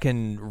come back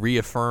and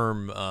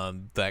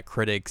reaffirm that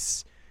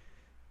critics'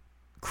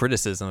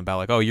 criticism about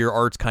like, oh, your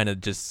art's kind of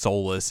just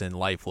soulless and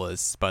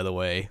lifeless, by the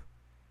way.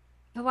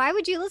 But why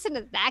would you listen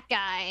to that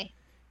guy?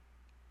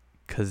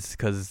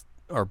 Because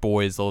our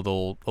boy's a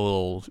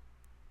little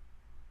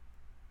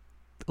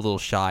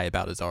shy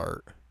about his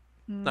art.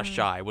 Not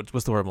shy.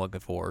 What's the word I'm looking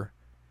for?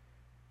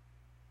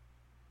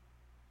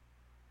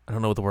 I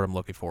don't know what the word I'm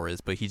looking for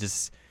is, but he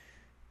doesn't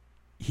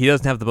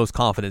have the most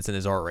confidence in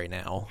his art right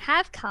now.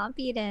 Have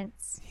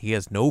confidence. He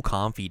has no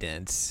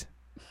confidence.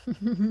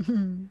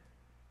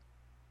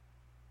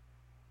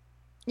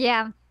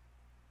 Yeah.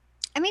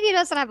 I mean, he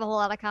doesn't have a whole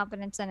lot of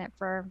confidence in it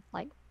for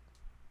like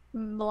a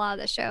lot of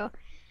the show.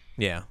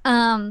 Yeah.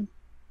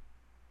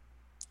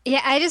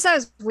 Yeah, I just thought it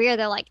was weird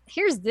that like,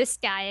 here's this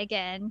guy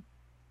again.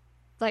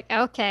 It's like,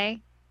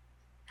 okay.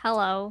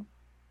 Hello.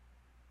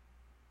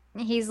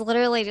 He's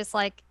literally just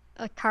like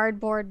a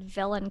cardboard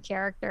villain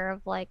character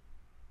of like,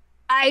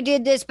 I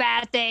did this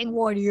bad thing.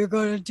 What are you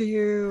gonna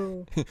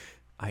do?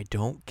 I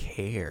don't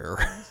care.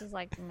 This is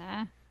like,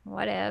 nah,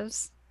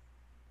 whatevs.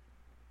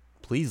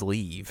 Please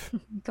leave.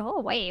 Go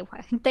away.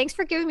 Thanks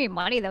for giving me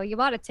money, though. You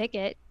bought a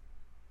ticket.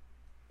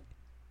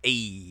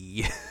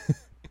 Hey.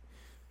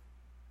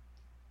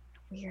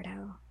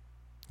 Weirdo.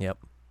 Yep.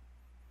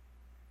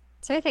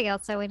 Is there anything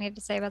else that we need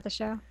to say about the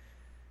show?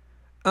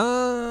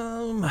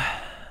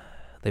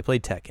 They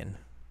played Tekken.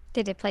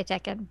 They did play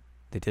Tekken.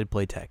 They did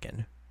play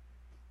Tekken,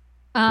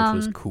 which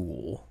was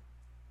cool.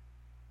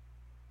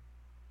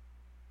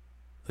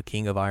 The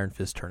King of Iron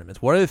Fist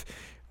tournaments.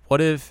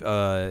 What if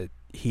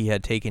he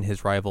had taken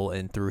his rival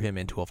and threw him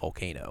into a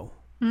volcano?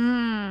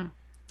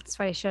 That's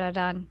what he should have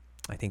done.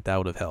 I think that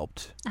would have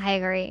helped. I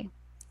agree.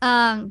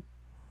 I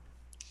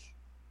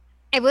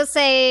will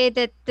say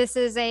that this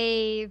is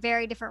a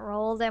very different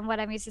role than what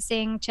I'm used to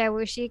seeing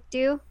Chawushik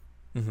do.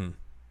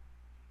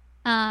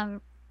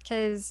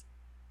 Because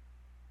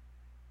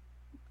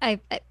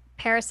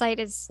Parasite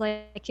is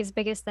like his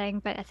biggest thing,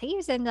 but I think he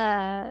was in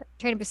the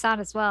Train to Busan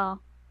as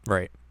well.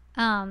 Right.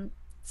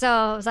 So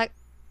I was like,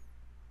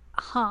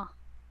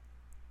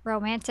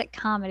 romantic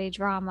comedy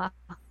drama.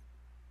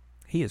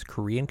 He is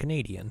Korean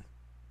Canadian.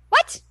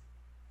 What?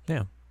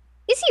 Yeah.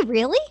 Is he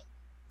really?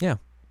 Yeah.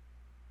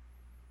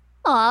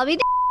 Oh, I'll be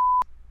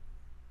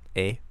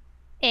Eh?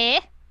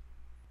 There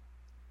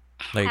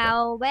you go.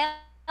 How about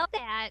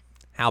that?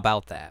 How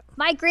about that?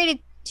 Migrated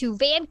to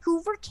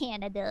Vancouver,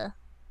 Canada.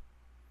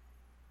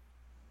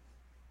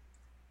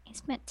 He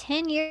spent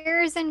 10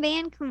 years in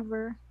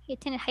Vancouver. He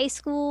attended high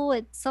school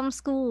at some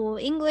school.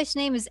 English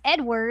name is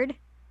Edward,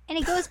 and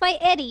he goes by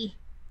Eddie.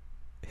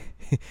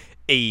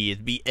 Hey,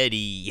 it'd be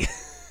Eddie.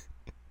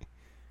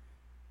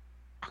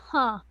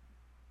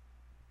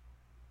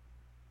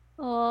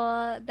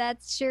 Oh,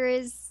 that sure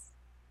is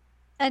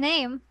a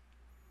name.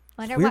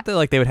 It's weird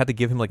that they would have to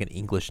give him like an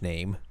English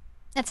name.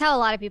 That's how a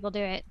lot of people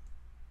do it.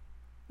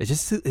 It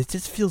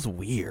just feels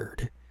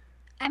weird.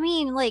 I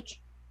mean, like,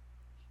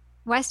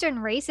 Western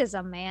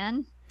racism,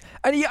 man.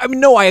 I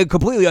mean, no, I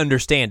completely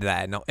understand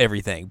that and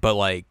everything, but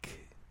like,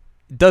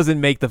 it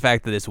doesn't make the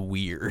fact that it's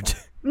weird.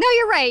 No,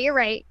 you're right. You're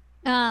right.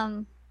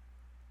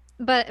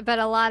 But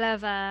a lot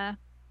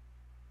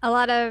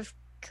of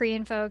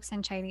Korean folks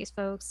and Chinese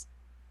folks,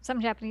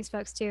 some Japanese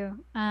folks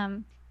too,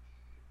 and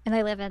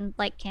they live in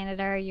like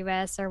Canada or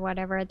US or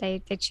whatever, they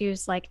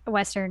choose like a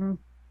Western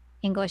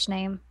English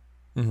name.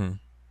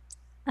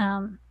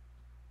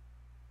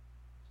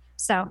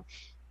 So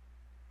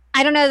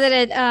I don't know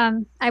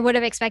that I would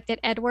have expected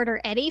Edward or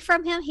Eddie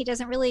from him. He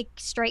doesn't really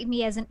strike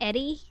me as an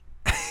Eddie.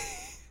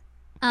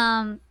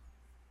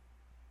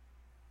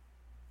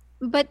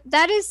 But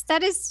that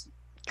is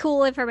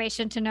cool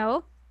information to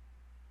know.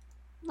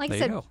 Like I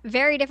said,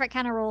 very different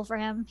kind of role for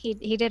him.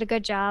 He did a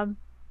good job.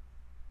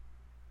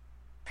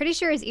 Pretty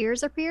sure his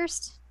ears are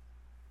pierced.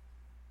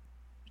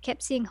 I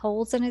kept seeing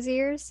holes in his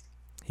ears.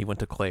 He went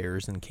to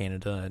Claire's in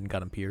Canada and got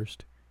them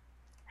pierced.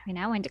 I mean,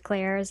 I went to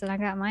Claire's and I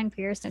got mine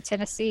pierced in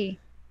Tennessee.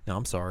 No,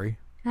 I'm sorry.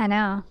 I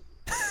know.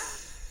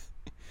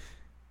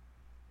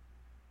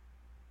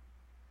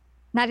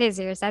 Not his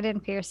ears. I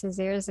didn't pierce his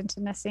ears in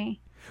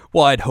Tennessee.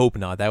 Well, I'd hope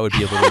not. That would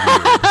be a little weird.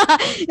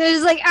 It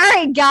was like, all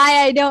right,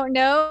 guy, I don't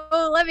know.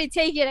 Let me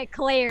take you to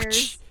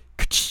Claire's.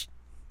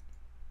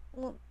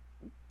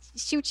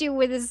 Shoot you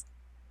with his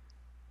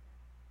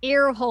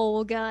ear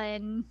hole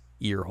gun.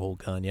 Ear hole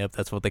gun. Yep,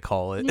 that's what they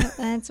call it. Yep,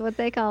 that's what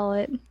they call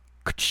it.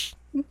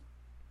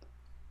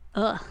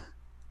 Ugh.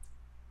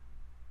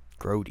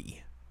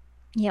 Grody.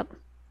 Yep.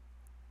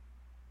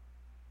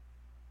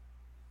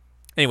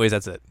 Anyways,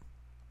 that's it.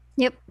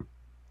 Yep.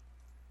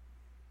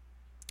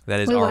 That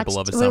is our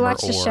beloved summer, we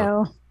watched the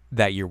show.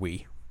 That year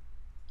we.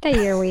 That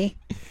year we.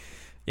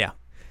 Yeah.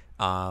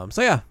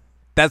 So yeah,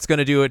 that's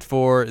gonna do it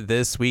for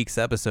this week's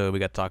episode. We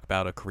got to talk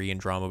about a Korean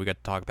drama. We got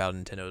to talk about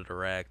Nintendo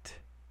Direct.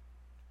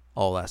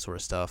 All that sort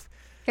of stuff.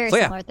 Very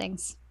similar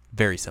things.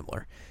 Very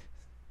similar.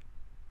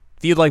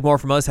 If you'd like more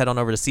from us, head on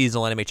over to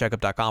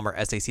seasonalanimecheckup.com or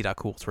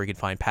sac.cool, where you can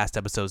find past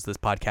episodes of this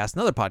podcast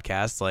and other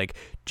podcasts like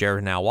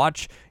Jared Now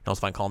Watch. You can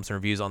also find columns and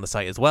reviews on the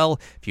site as well.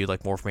 If you'd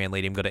like more from Ann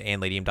Ladium, go to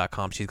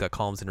annladium.com. She's got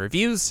columns and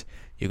reviews.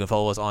 You can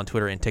follow us on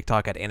Twitter and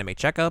TikTok at Anime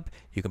Checkup.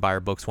 You can buy our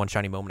books, One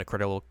Shiny Moment of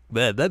Critical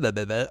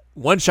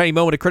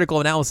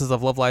Analysis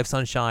of Love, Life,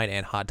 Sunshine,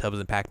 and Hot Tubs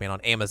and Pac-Man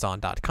on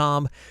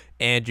Amazon.com.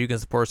 And you can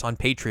support us on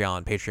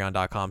Patreon,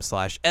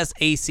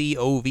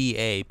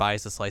 patreon.com/SACOVA. Buy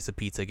us a slice of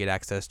pizza, get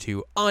access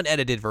to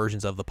unedited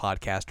versions of the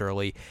podcast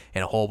early,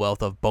 and a whole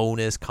wealth of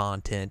bonus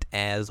content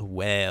as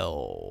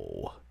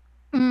well.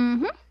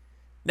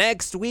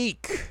 Next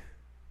week,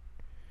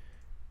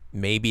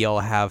 maybe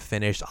I'll have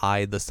finished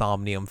the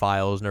Somnium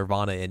Files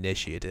Nirvana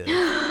Initiative.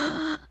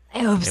 I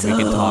hope so. And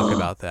we can talk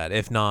about that.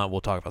 If not,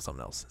 we'll talk about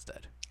something else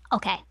instead.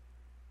 Okay.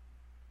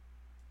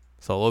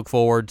 So look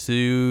forward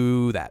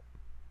to that.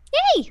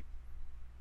 Yay!